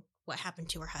knowing what happened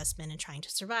to her husband and trying to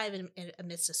survive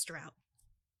amidst this drought.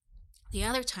 The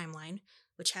other timeline,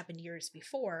 which happened years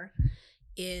before,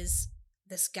 is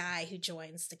this guy who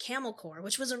joins the Camel Corps,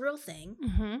 which was a real thing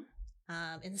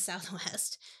in the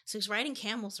Southwest. So he's riding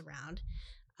camels around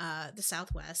the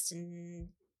Southwest and,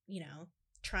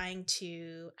 trying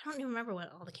to, I don't even remember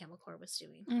what all the Camel Corps was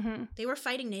doing. Mm-hmm. They were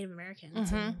fighting Native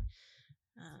Americans and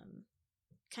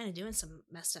kind of doing some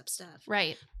messed up stuff.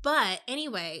 Right. But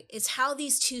anyway, it's how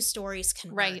these two stories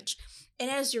converge. Right. And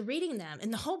as you're reading them,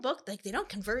 in the whole book, like, they don't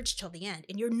converge till the end.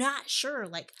 And you're not sure,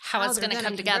 like, how it's going to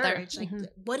come together. Like,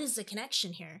 what is the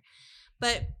connection here?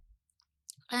 But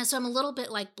so I'm a little bit,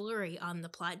 like, blurry on the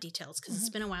plot details because it's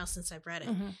been a while since I've read it.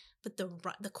 But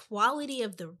the quality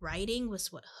of the writing was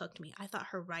what hooked me. I thought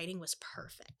her writing was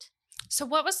perfect. So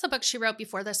what was the book she wrote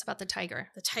before this about the tiger?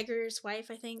 The Tiger's Wife,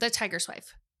 I think. The Tiger's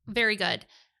Wife. Very good.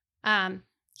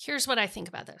 Here's what I think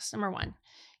about this. Number one,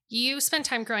 you spent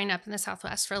time growing up in the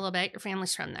Southwest for a little bit. Your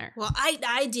family's from there. Well,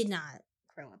 I did not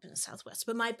grow up in the Southwest,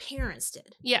 but my parents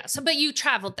did. Yeah. So, but you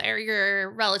traveled there.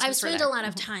 Your relatives I've spent a lot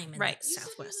of time in the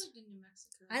Southwest.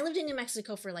 I lived in New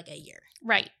Mexico for like a year.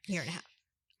 Right. Year and a half.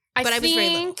 But I was very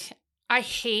little. I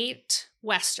hate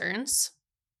Westerns.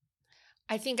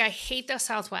 I think I hate the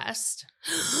Southwest.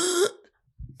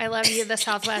 I love you, the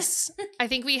Southwest. I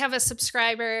think we have a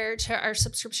subscriber to our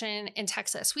subscription in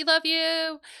Texas. We love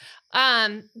you.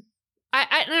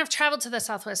 I've traveled to the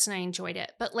Southwest and I enjoyed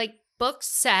it. But like books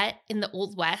set in the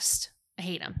Old West, I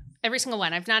hate them. Every single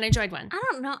one. I've not enjoyed one. I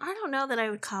don't know that I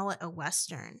would call it a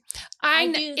Western.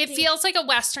 It feels like a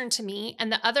Western to me.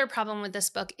 And the other problem with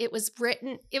this book, it's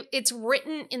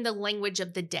written in the language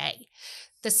of the day.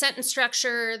 The sentence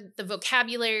structure, the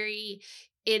vocabulary,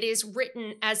 it is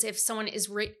written as if someone is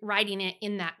writing it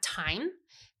in that time.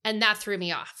 And that threw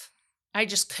me off. I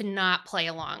just could not play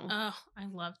along. Oh, I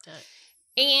loved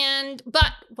it.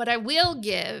 But what I will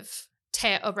give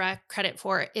Taya Obra credit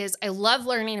for is I love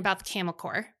learning about the Camel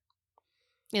Corps.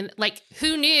 And like,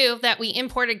 who knew that we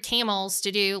imported camels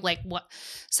to do like what?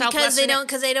 Because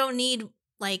they don't need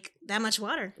like that much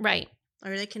water. Right.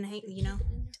 Or they can,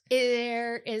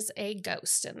 There is a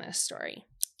ghost in this story.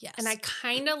 Yes. And I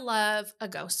kind of love a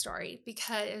ghost story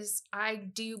because I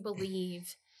do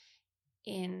believe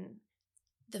in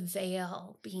the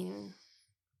veil being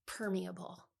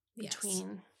permeable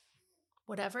between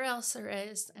whatever else there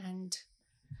is and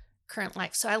current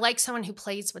life. So I like someone who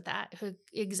plays with that, who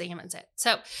examines it.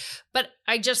 So, but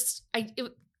I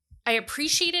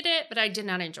appreciated it, but I did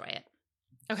not enjoy it.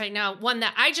 Okay. Now, one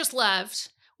that I just loved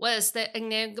was The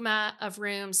Enigma of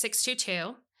Room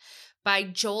 622 by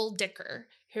Joel Dicker,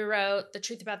 who wrote The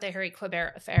Truth About the Harry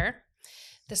Quebert Affair.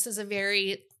 This is a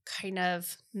very kind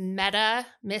of meta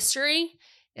mystery.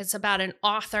 It's about an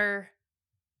author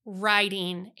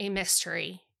writing a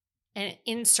mystery and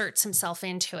inserts himself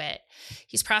into it.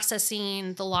 He's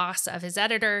processing the loss of his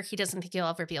editor. He doesn't think he'll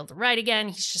ever be able to write again.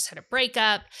 He's just had a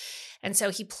breakup. And so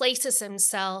he places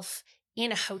himself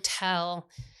in a hotel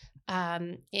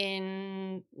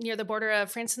near the border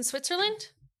of France and Switzerland.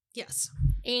 Yes.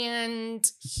 And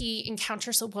he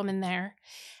encounters a woman there,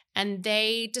 and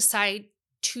they decide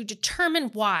to determine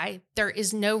why there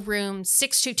is no room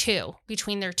 622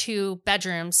 between their two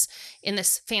bedrooms in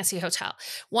this fancy hotel.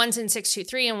 One's in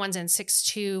 623 and one's in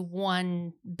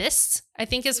 621 bis, I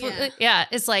think is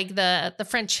it's like the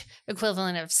French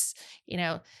equivalent of,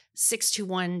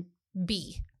 621B.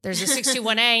 There's a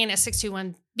 621A and a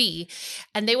 621B,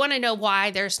 and they want to know why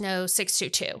there's no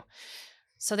 622.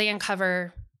 So they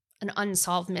uncover an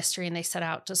unsolved mystery and they set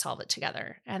out to solve it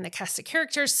together. And the cast of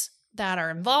characters that are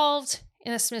involved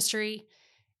in this mystery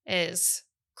is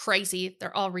crazy.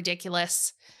 They're all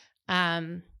ridiculous.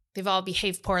 They've all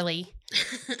behaved poorly.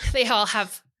 They all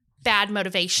have bad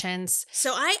motivations.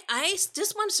 So I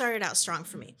this one started out strong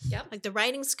for me. Yep. Like the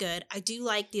writing's good. I do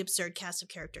like the absurd cast of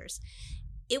characters.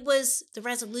 It was the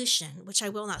resolution, which I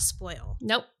will not spoil.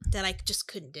 Nope. That I just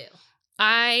couldn't do.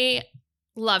 I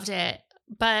loved it.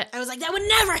 But I was like, that would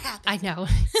never happen. I know.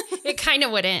 It kind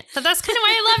of wouldn't. But that's kind of why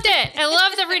I loved it. I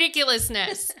love the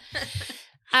ridiculousness.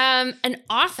 An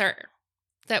author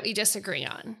that we disagree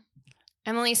on,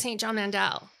 Emily St. John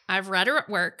Mandel. I've read her at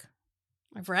work.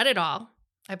 I've read it all.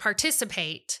 I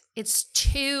participate. It's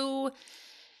too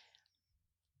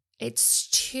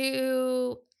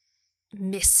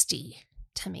misty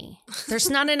to me. There's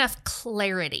not enough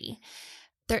clarity.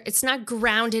 it's not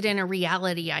grounded in a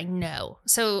reality I know.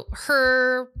 So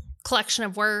her collection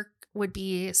of work would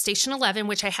be Station 11,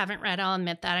 which I haven't read. I'll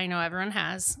admit that. I know everyone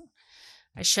has.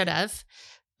 I should have.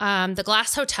 The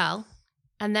Glass Hotel.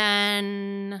 And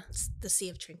then The Sea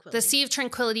of Tranquility. The Sea of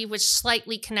Tranquility, which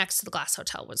slightly connects to The Glass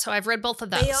Hotel. So I've read both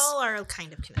of those. They all are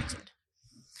kind of connected.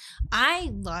 I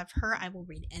love her. I will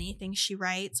read anything she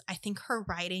writes. I think her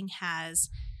writing has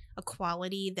a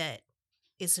quality that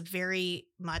is very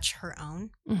much her own.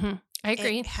 Mm-hmm. I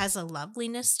agree. It has a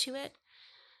loveliness to it.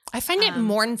 I find it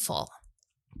mournful.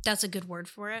 That's a good word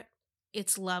for it.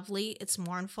 It's lovely. It's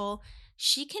mournful.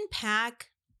 She can pack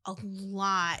a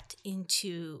lot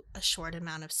into a short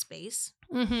amount of space.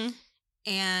 Mm-hmm.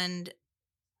 And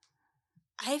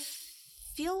I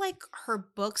feel like her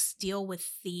books deal with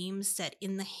themes that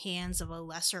in the hands of a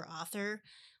lesser author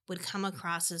would come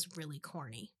across as really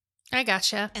corny. I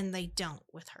gotcha. And they don't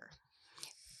with her.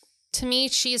 To me,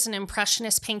 she's an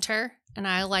impressionist painter, and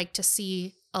I like to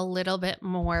see a little bit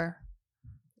more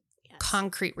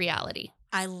concrete reality.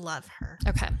 I love her.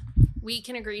 Okay. We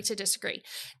can agree to disagree.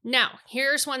 Now,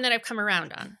 here's one that I've come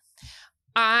around on.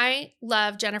 I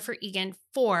love Jennifer Egan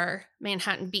for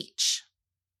Manhattan Beach.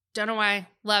 Don't know why.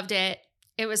 Loved it.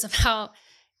 It was about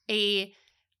a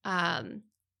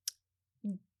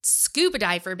scuba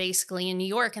diver, basically, in New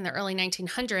York in the early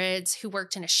 1900s who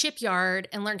worked in a shipyard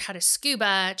and learned how to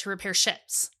scuba to repair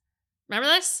ships. Remember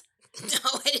this? No,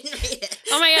 I didn't read it.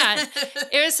 Oh my God.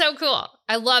 It was so cool.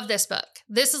 I love this book.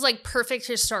 This is like perfect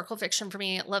historical fiction for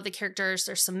me. I love the characters.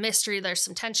 There's some mystery. There's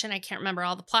some tension. I can't remember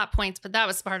all the plot points, but that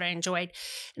was the part I enjoyed.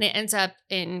 And it ends up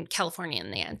in California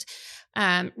in the end.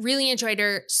 Really enjoyed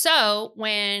her. So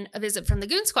when A Visit from the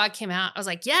Goon Squad came out, I was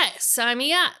like, yes, sign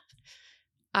me up.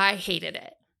 I hated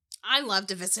it. I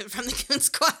loved A Visit from the Goon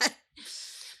Squad.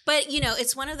 But, you know,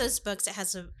 it's one of those books that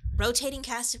has a rotating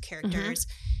cast of characters.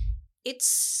 Mm-hmm.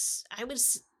 It's, I would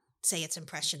say it's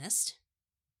impressionist,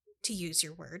 to use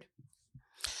your word.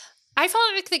 I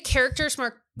felt like the characters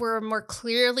were more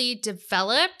clearly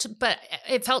developed, but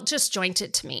it felt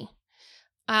disjointed to me.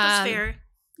 That's fair.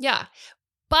 Yeah.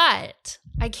 But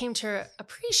I came to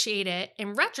appreciate it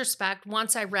in retrospect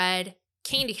once I read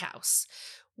Candy House,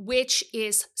 which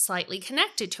is slightly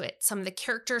connected to it. Some of the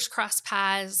characters cross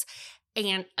paths.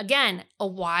 And again, a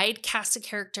wide cast of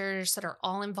characters that are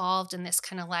all involved in this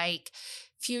kind of like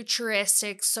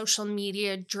futuristic, social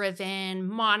media driven,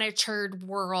 monitored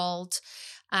world,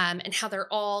 and how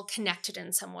they're all connected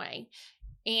in some way.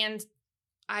 And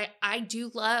I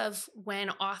do love when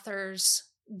authors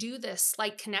do this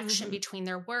slight connection between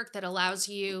their work that allows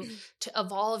you to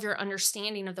evolve your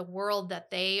understanding of the world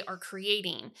that they are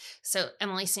creating. So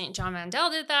Emily St. John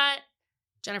Mandel did that.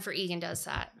 Jennifer Egan does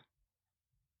that.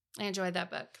 I enjoyed that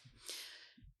book.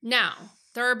 Now,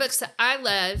 there are books that I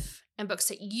love and books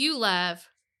that you love.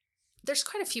 There's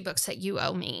quite a few books that you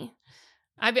owe me.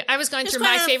 I was going through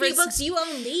my favorites. Few books you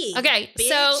owe me. Okay, bitch.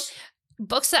 So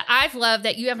books that I've loved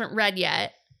that you haven't read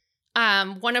yet.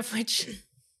 One of which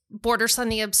borders on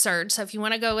the absurd. So if you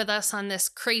want to go with us on this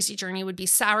crazy journey, would be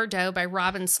Sourdough by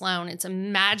Robin Sloan. It's a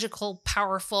magical,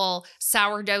 powerful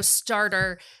sourdough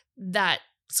starter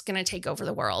that's going to take over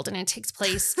the world, and it takes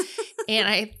place in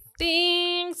I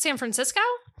think San Francisco,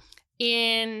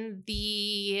 in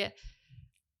the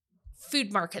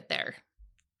food market there.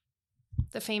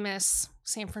 The famous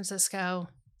San Francisco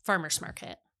farmers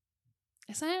market.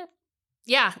 Isn't it?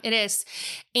 Yeah, it is.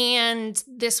 And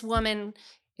this woman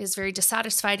is very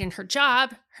dissatisfied in her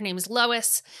job. Her name is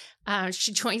Lois.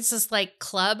 She joins this like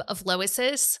club of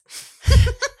Loises.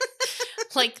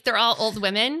 Like they're all old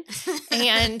women.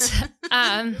 And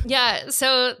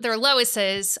so they're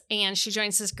Loises, and she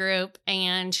joins this group,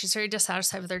 and she's very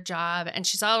dissatisfied with her job, and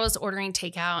she's always ordering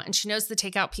takeout, and she knows the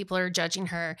takeout people are judging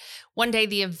her. One day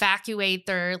they evacuate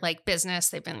their like business.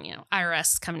 They've been,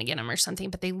 IRS coming to get them or something,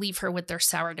 but they leave her with their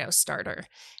sourdough starter,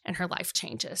 and her life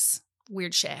changes.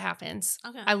 Weird shit happens.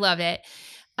 Okay. I love it.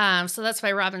 So that's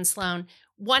by Robin Sloan.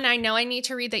 One I know I need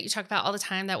to read that you talk about all the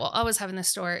time that we'll always have in the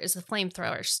store is The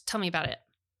Flamethrowers. Tell me about it.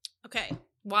 Okay.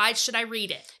 Why should I read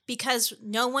it? Because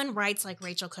no one writes like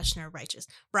Rachel Kushner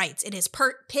writes. It is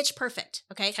pitch perfect.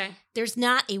 Okay. There's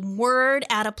not a word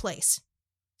out of place.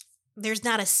 There's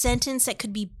not a sentence that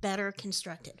could be better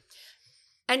constructed.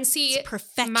 And see, it's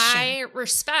perfection. My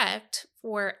respect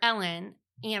for Ellyn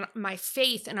and my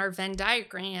faith in our Venn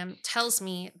diagram tells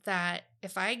me that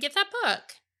if I get that book,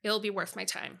 it'll be worth my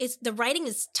time. The writing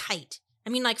is tight.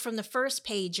 I mean, like from the first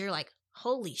page, you're like,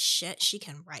 holy shit, she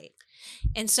can write.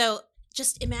 And so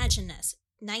just imagine this,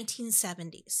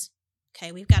 1970s.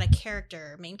 Okay, we've got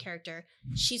a main character.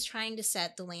 She's trying to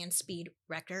set the land speed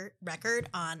record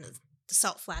on the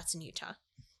salt flats in Utah.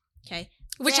 Okay.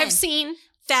 Which then, I've seen.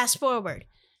 Fast forward.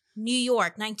 New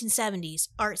York, 1970s,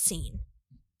 art scene.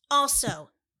 Also,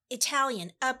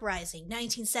 Italian uprising,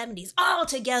 1970s, all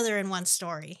together in one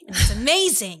story. And it's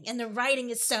amazing. And the writing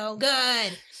is so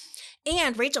good.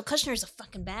 And Rachel Kushner is a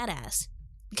fucking badass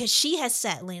because she has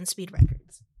set land speed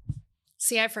records.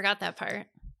 See, I forgot that part.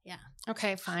 Yeah.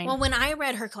 Okay, fine. Well, when I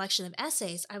read her collection of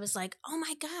essays, I was like, oh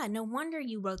my God, no wonder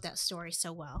you wrote that story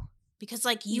so well. Because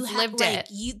like you have lived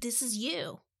it. This is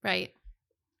you. Right.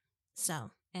 So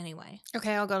anyway.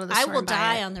 Okay, I'll go to the store. I will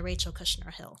die on the Rachel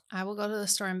Kushner hill. I will go to the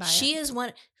store and buy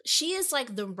it. She is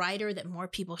like the writer that more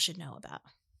people should know about.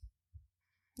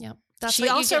 Yep. She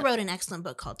also wrote an excellent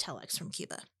book called Telex from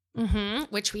Cuba. Mm-hmm,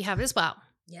 which we have as well.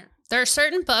 Yeah. There are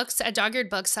certain books at Dog Eared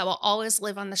Books that will always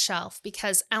live on the shelf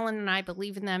because Ellyn and I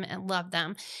believe in them and love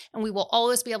them. And we will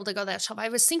always be able to go to that shelf. I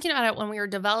was thinking about it when we were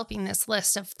developing this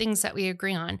list of things that we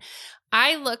agree on.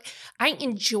 I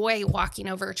enjoy walking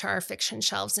over to our fiction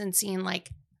shelves and seeing like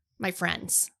my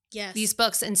friends. Yes. These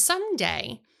books. And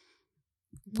someday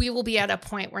we will be at a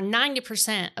point where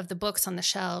 90% of the books on the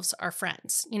shelves are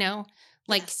friends, you know?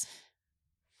 Like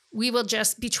we will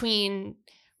just between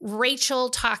Rachel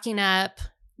talking up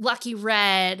Lucky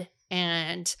Red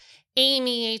and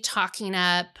Amy talking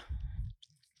up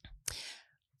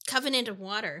Covenant of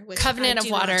Water, which Covenant I do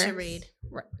of Water want to read.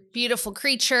 Beautiful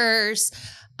Creatures.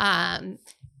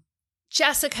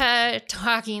 Jessica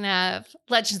talking of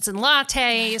Legends and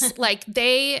Lattes. Like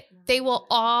they will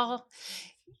all,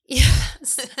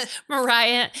 yes,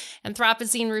 Mariah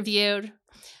Anthropocene Reviewed.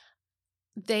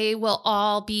 They will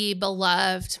all be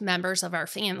beloved members of our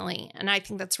family. And I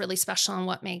think that's really special. And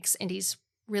what makes indies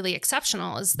really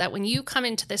exceptional is that when you come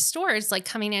into this store, it's like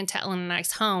coming into Ellyn and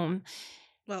I's home.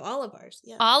 Well, all of ours.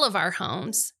 Yeah. All of our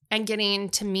homes, and getting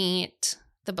to meet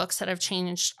the books that have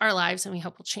changed our lives and we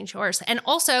hope will change yours. And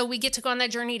also we get to go on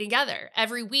that journey together.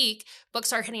 Every week,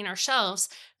 books are hitting our shelves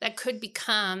that could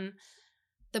become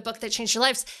the book that changed your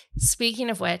lives. Speaking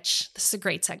of which, this is a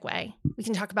great segue. We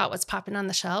can talk about what's popping on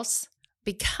the shelves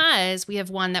because we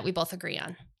have one that we both agree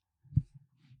on.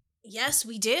 Yes,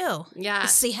 we do. Yeah.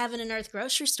 It's The Heaven and Earth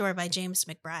Grocery Store by James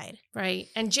McBride. Right.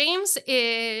 And James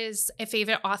is a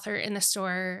favorite author in the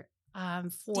store.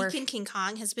 Deacon King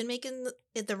Kong has been making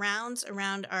the rounds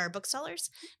around our booksellers.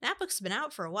 That book's been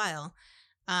out for a while,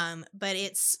 but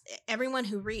it's everyone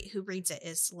who reads it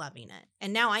is loving it.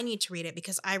 And now I need to read it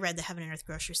because I read The Heaven and Earth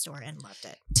Grocery Store and loved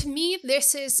it. To me,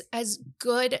 this is as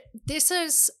good. This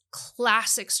is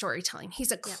classic storytelling.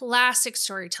 He's a classic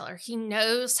storyteller. He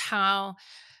knows how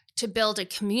to build a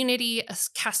community, a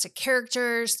cast of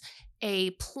characters,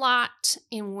 a plot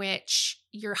in which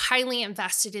you're highly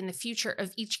invested in the future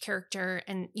of each character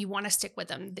and you want to stick with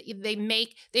them.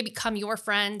 They become your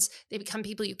friends. They become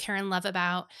people you care and love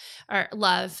about or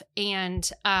love. And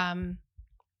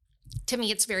to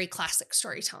me, it's very classic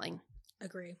storytelling.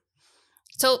 Agree.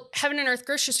 So Heaven and Earth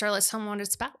Grocery Store, let's tell them what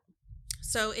it's about.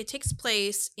 So it takes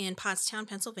place in Pottstown,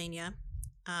 Pennsylvania.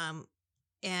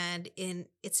 And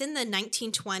it's in the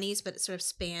 1920s, but it sort of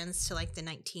spans to like the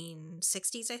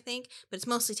 1960s, I think. But it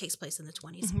mostly takes place in the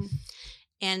 20s. Mm-hmm.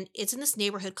 And it's in this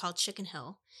neighborhood called Chicken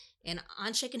Hill. And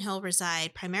on Chicken Hill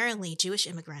reside primarily Jewish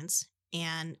immigrants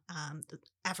and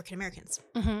African Americans.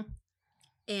 Mm-hmm.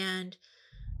 And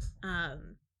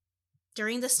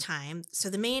during this time, so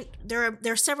there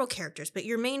are several characters, but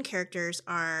your main characters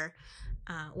are.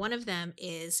 One of them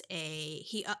is a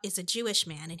Jewish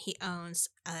man, and he owns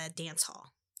a dance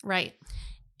hall. Right.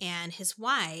 And his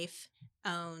wife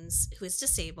who is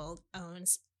disabled,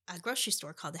 owns a grocery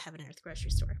store called the Heaven and Earth Grocery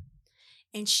Store.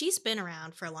 And she's been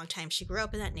around for a long time. She grew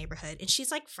up in that neighborhood, and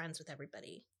she's like friends with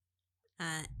everybody.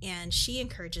 And she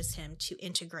encourages him to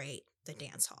integrate the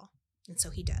dance hall. And so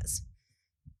he does.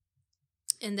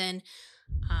 And then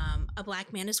a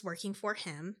black man is working for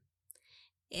him.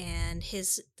 And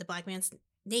the black man's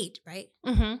Nate, right?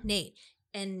 Mm-hmm. Nate.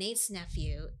 And Nate's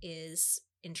nephew is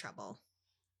in trouble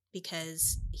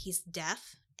because he's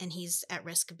deaf and he's at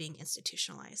risk of being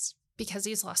institutionalized. Because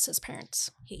he's lost his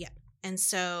parents. Yeah. And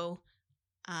so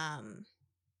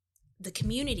the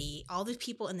community, all the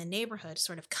people in the neighborhood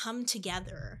sort of come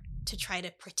together to try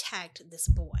to protect this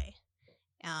boy.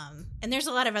 And there's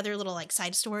a lot of other little like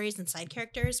side stories and side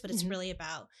characters, but it's really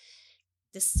about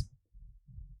this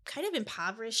kind of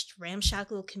impoverished,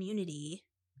 ramshackle community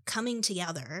coming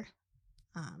together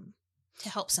to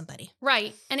help somebody.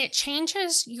 Right. And it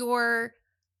changes your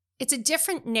it's a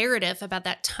different narrative about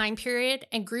that time period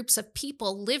and groups of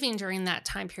people living during that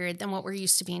time period than what we're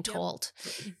used to being told.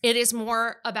 Yep. It is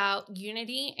more about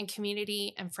unity and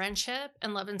community and friendship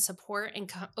and love and support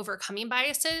and overcoming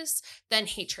biases than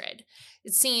hatred.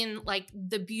 It's seeing like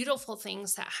the beautiful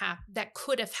things that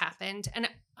could have happened. And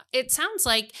it sounds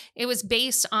like it was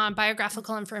based on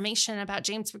biographical information about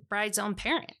James McBride's own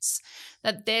parents,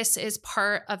 that this is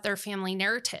part of their family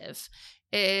narrative,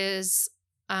 is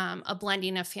a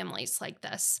blending of families like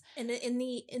this. And in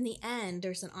the end,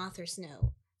 there's an author's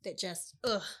note that just,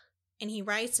 and he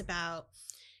writes about,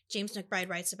 James McBride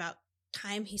writes about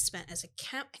time he spent as a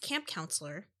camp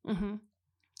counselor mm-hmm.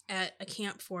 at a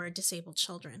camp for disabled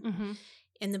children. Mm-hmm.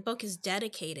 And the book is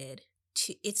dedicated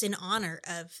to, it's in honor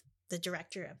of the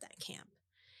director of that camp,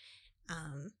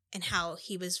 and how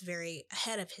he was very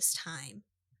ahead of his time.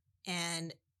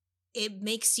 And it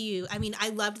makes you, I mean, I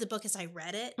loved the book as I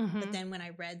read it, mm-hmm. but then when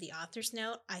I read the author's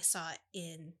note, I saw it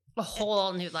in a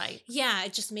whole new light. Yeah,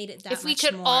 it just made it that much more. If we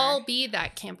could all be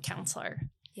that camp counselor.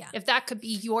 Yeah. If that could be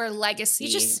your legacy.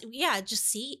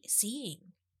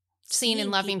 Seeing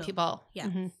and loving people. Yeah.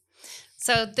 Mm-hmm.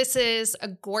 So this is a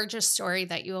gorgeous story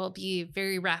that you will be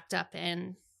very wrapped up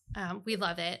in. We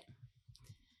love it.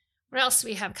 What else do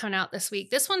we have coming out this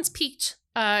week? This one's piqued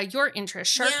your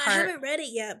interest. Shark Heart. I haven't read it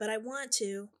yet, but I want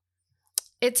to.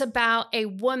 It's about a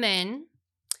woman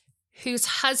whose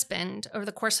husband, over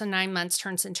the course of 9 months,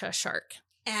 turns into a shark.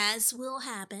 As will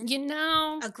happen. You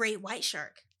know. A great white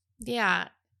shark. Yeah.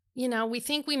 You know, we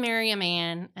think we marry a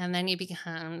man, and then he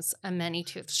becomes a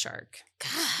many-toothed shark.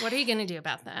 God. What are you going to do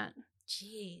about that?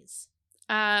 Jeez.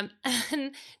 And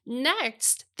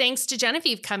next, thanks to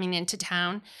Genevieve coming into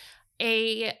town,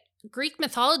 a Greek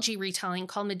mythology retelling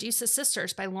called Medusa's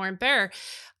Sisters by Lauren Baer.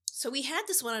 So we had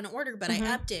this one on order, but mm-hmm.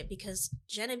 I upped it because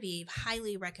Genevieve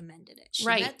highly recommended it. She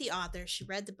met the author, she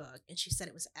read the book, and she said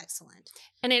it was excellent.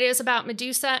 And it is about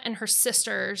Medusa and her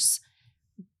sisters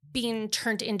being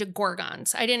turned into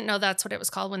gorgons. I didn't know that's what it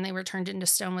was called when they were turned into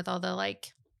stone with all the,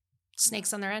 like,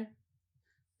 snakes on their head.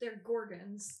 They're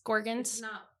gorgons. Gorgons?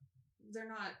 They're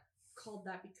not called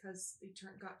that because they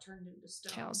got turned into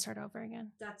stone. Okay, I'll start over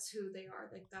again. That's who they are.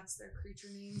 Like, that's their creature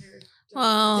name.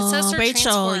 Oh,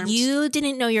 Rachel, you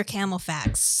didn't know your camel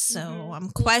facts, so mm-hmm. I'm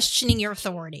questioning your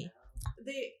authority.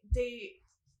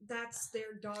 That's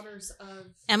their daughters of...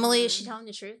 Emily, is she telling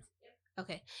the truth?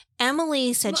 Okay.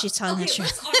 Emily said she's telling the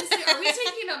truth. Honestly, are we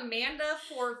taking Amanda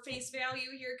for face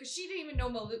value here? Because she didn't even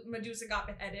know Medusa got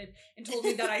beheaded and told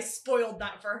me that I spoiled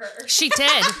that for her. She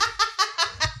did.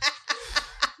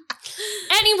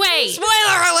 Anyway,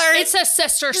 spoiler alert. It's a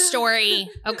sister story,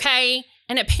 okay?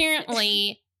 And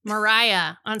apparently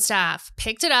Mariah on staff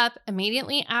picked it up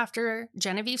immediately after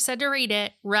Genevieve said to read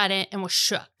it, read it, and was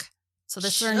shook. So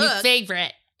this is her new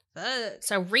favorite.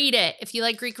 So read it. If you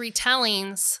like Greek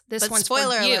retellings, this one's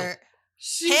spoiler for you. Alert.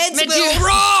 Heads will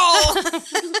roll.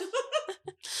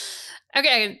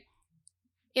 Okay.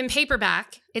 In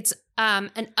paperback, it's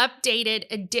an updated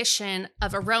edition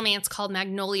of a romance called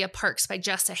Magnolia Parks by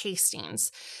Jessa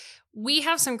Hastings. We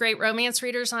have some great romance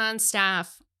readers on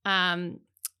staff.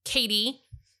 Katie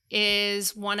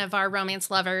is one of our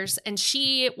romance lovers, and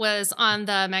she was on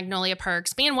the Magnolia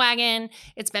Parks bandwagon.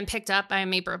 It's been picked up by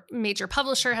a major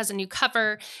publisher, has a new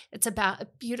cover. It's about a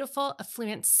beautiful,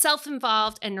 affluent,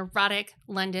 self-involved, and neurotic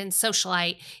London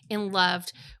socialite in love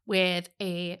with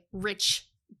a rich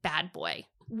bad boy.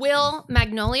 Will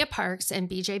Magnolia Parks and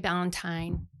BJ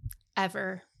Ballantyne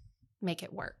ever make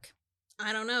it work?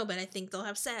 I don't know, but I think they'll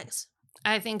have sex.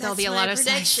 I think there'll be a lot of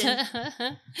sex.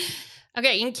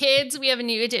 Okay, in kids, we have a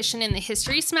new edition in the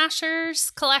History Smashers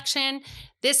collection.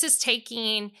 This is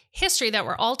taking history that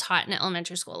we're all taught in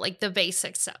elementary school, like the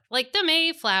basic stuff, like the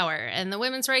Mayflower and the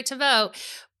women's right to vote,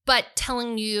 but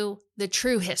telling you the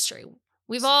true history.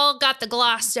 We've all got the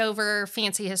glossed over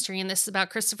fancy history, and this is about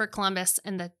Christopher Columbus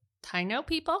and the Taino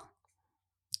people?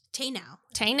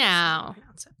 Taino.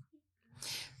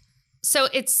 So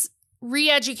it's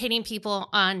re-educating people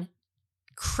on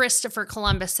Christopher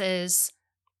Columbus's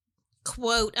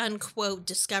quote unquote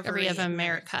discovery of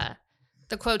America.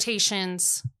 The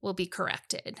quotations will be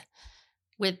corrected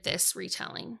with this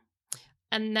retelling.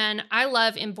 And then I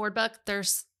love in board book,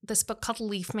 there's this book called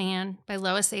Leaf Man by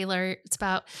Lois Ehlert. It's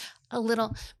about a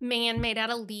little man made out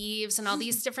of leaves and all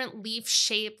these different leaf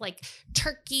shaped like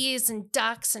turkeys and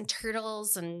ducks and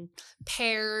turtles and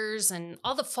pears and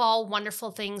all the fall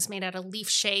wonderful things made out of leaf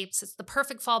shapes. It's the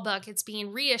perfect fall book. It's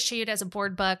being reissued as a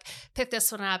board book. Pick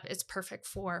this one up. It's perfect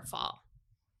for fall.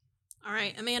 All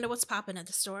right, Amanda, what's popping at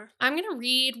the store? I'm going to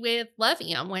read with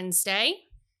Lovey on Wednesday.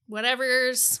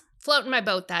 Whatever's floating my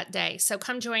boat that day. So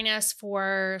come join us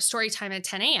for story time at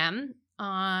 10 a.m.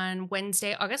 on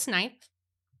Wednesday, August 9th.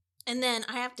 And then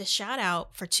I have to shout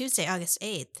out for Tuesday, August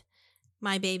 8th.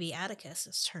 My baby Atticus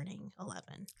is turning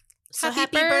 11. So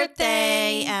happy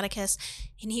birthday, Atticus.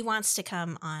 And he wants to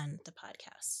come on the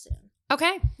podcast soon.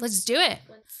 Okay, let's do it.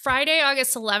 Friday,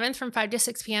 August 11th from 5 to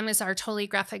 6 p.m. is our Totally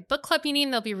Graphic book club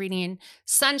meeting. They'll be reading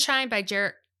Sunshine by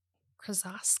Jarrett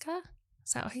Krasaska.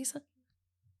 Is that what he said?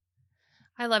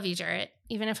 I love you, Jarrett,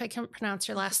 even if I can't pronounce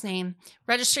your last name.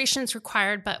 Registration is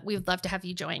required, but we would love to have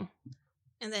you join.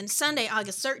 And then Sunday,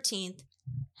 August 13th,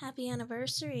 happy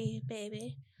anniversary,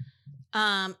 baby.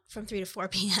 From 3 to 4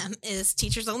 p.m. is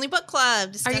Teachers Only Book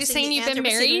Club. Are you saying you've been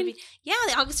married? Yeah,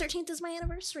 August 13th is my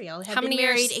anniversary. I'll have been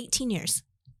married 18 years.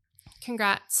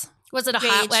 Congrats. Was it a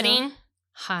hot wedding?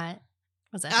 Hot.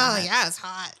 Was it hot? Oh, yeah, it was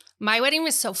hot. My wedding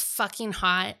was so fucking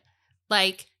hot.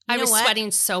 Like, I was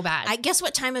sweating so bad. I guess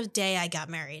what time of day I got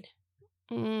married?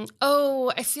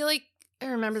 I feel like I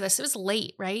remember this. It was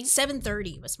late, right?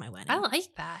 7:30 was my wedding. I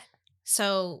like that.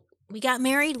 So we got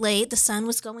married late. The sun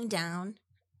was going down.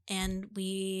 And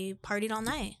we partied all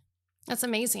night. That's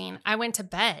amazing. I went to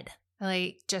bed.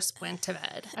 I just went to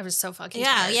bed. I was so fucking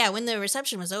tired. Yeah. When the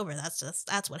reception was over,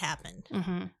 that's what happened.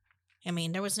 Mm-hmm. I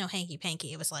mean, there was no hanky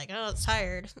panky. It was like, oh, it's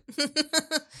tired. Good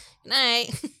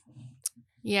night.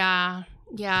 Yeah.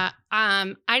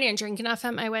 I didn't drink enough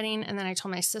at my wedding, and then I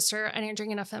told my sister I didn't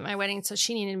drink enough at my wedding, so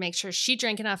she needed to make sure she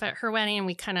drank enough at her wedding, and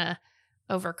we kind of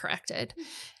overcorrected.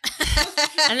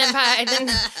 And then by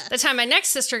the time my next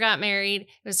sister got married,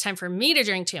 it was time for me to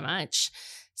drink too much.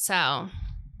 So,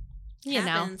 you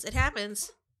know. It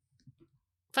happens.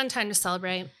 Fun time to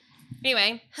celebrate.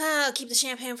 Anyway. Keep the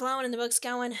champagne flowing and the books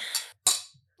going.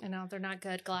 I know, they're not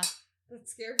good, Gla. That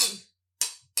scared me.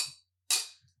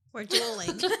 We're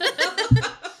dueling.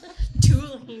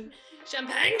 Dueling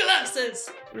champagne glasses.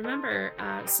 Remember,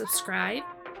 subscribe,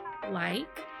 like,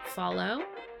 follow,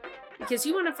 because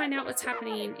you want to find out what's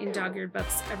happening in Dog-Eared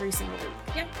Books every single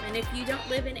week. Yep. And if you don't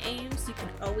live in Ames, you can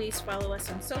always follow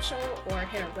us on social or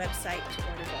hit our website to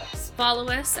order books. Follow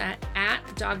us at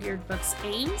Dog-Eared Books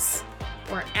Ames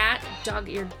or at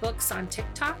Dog-Eared Books on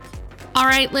TikTok. All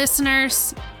right,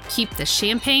 listeners, keep the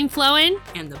champagne flowing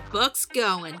and the books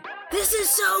going. This is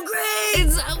so great!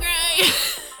 It's so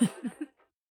great!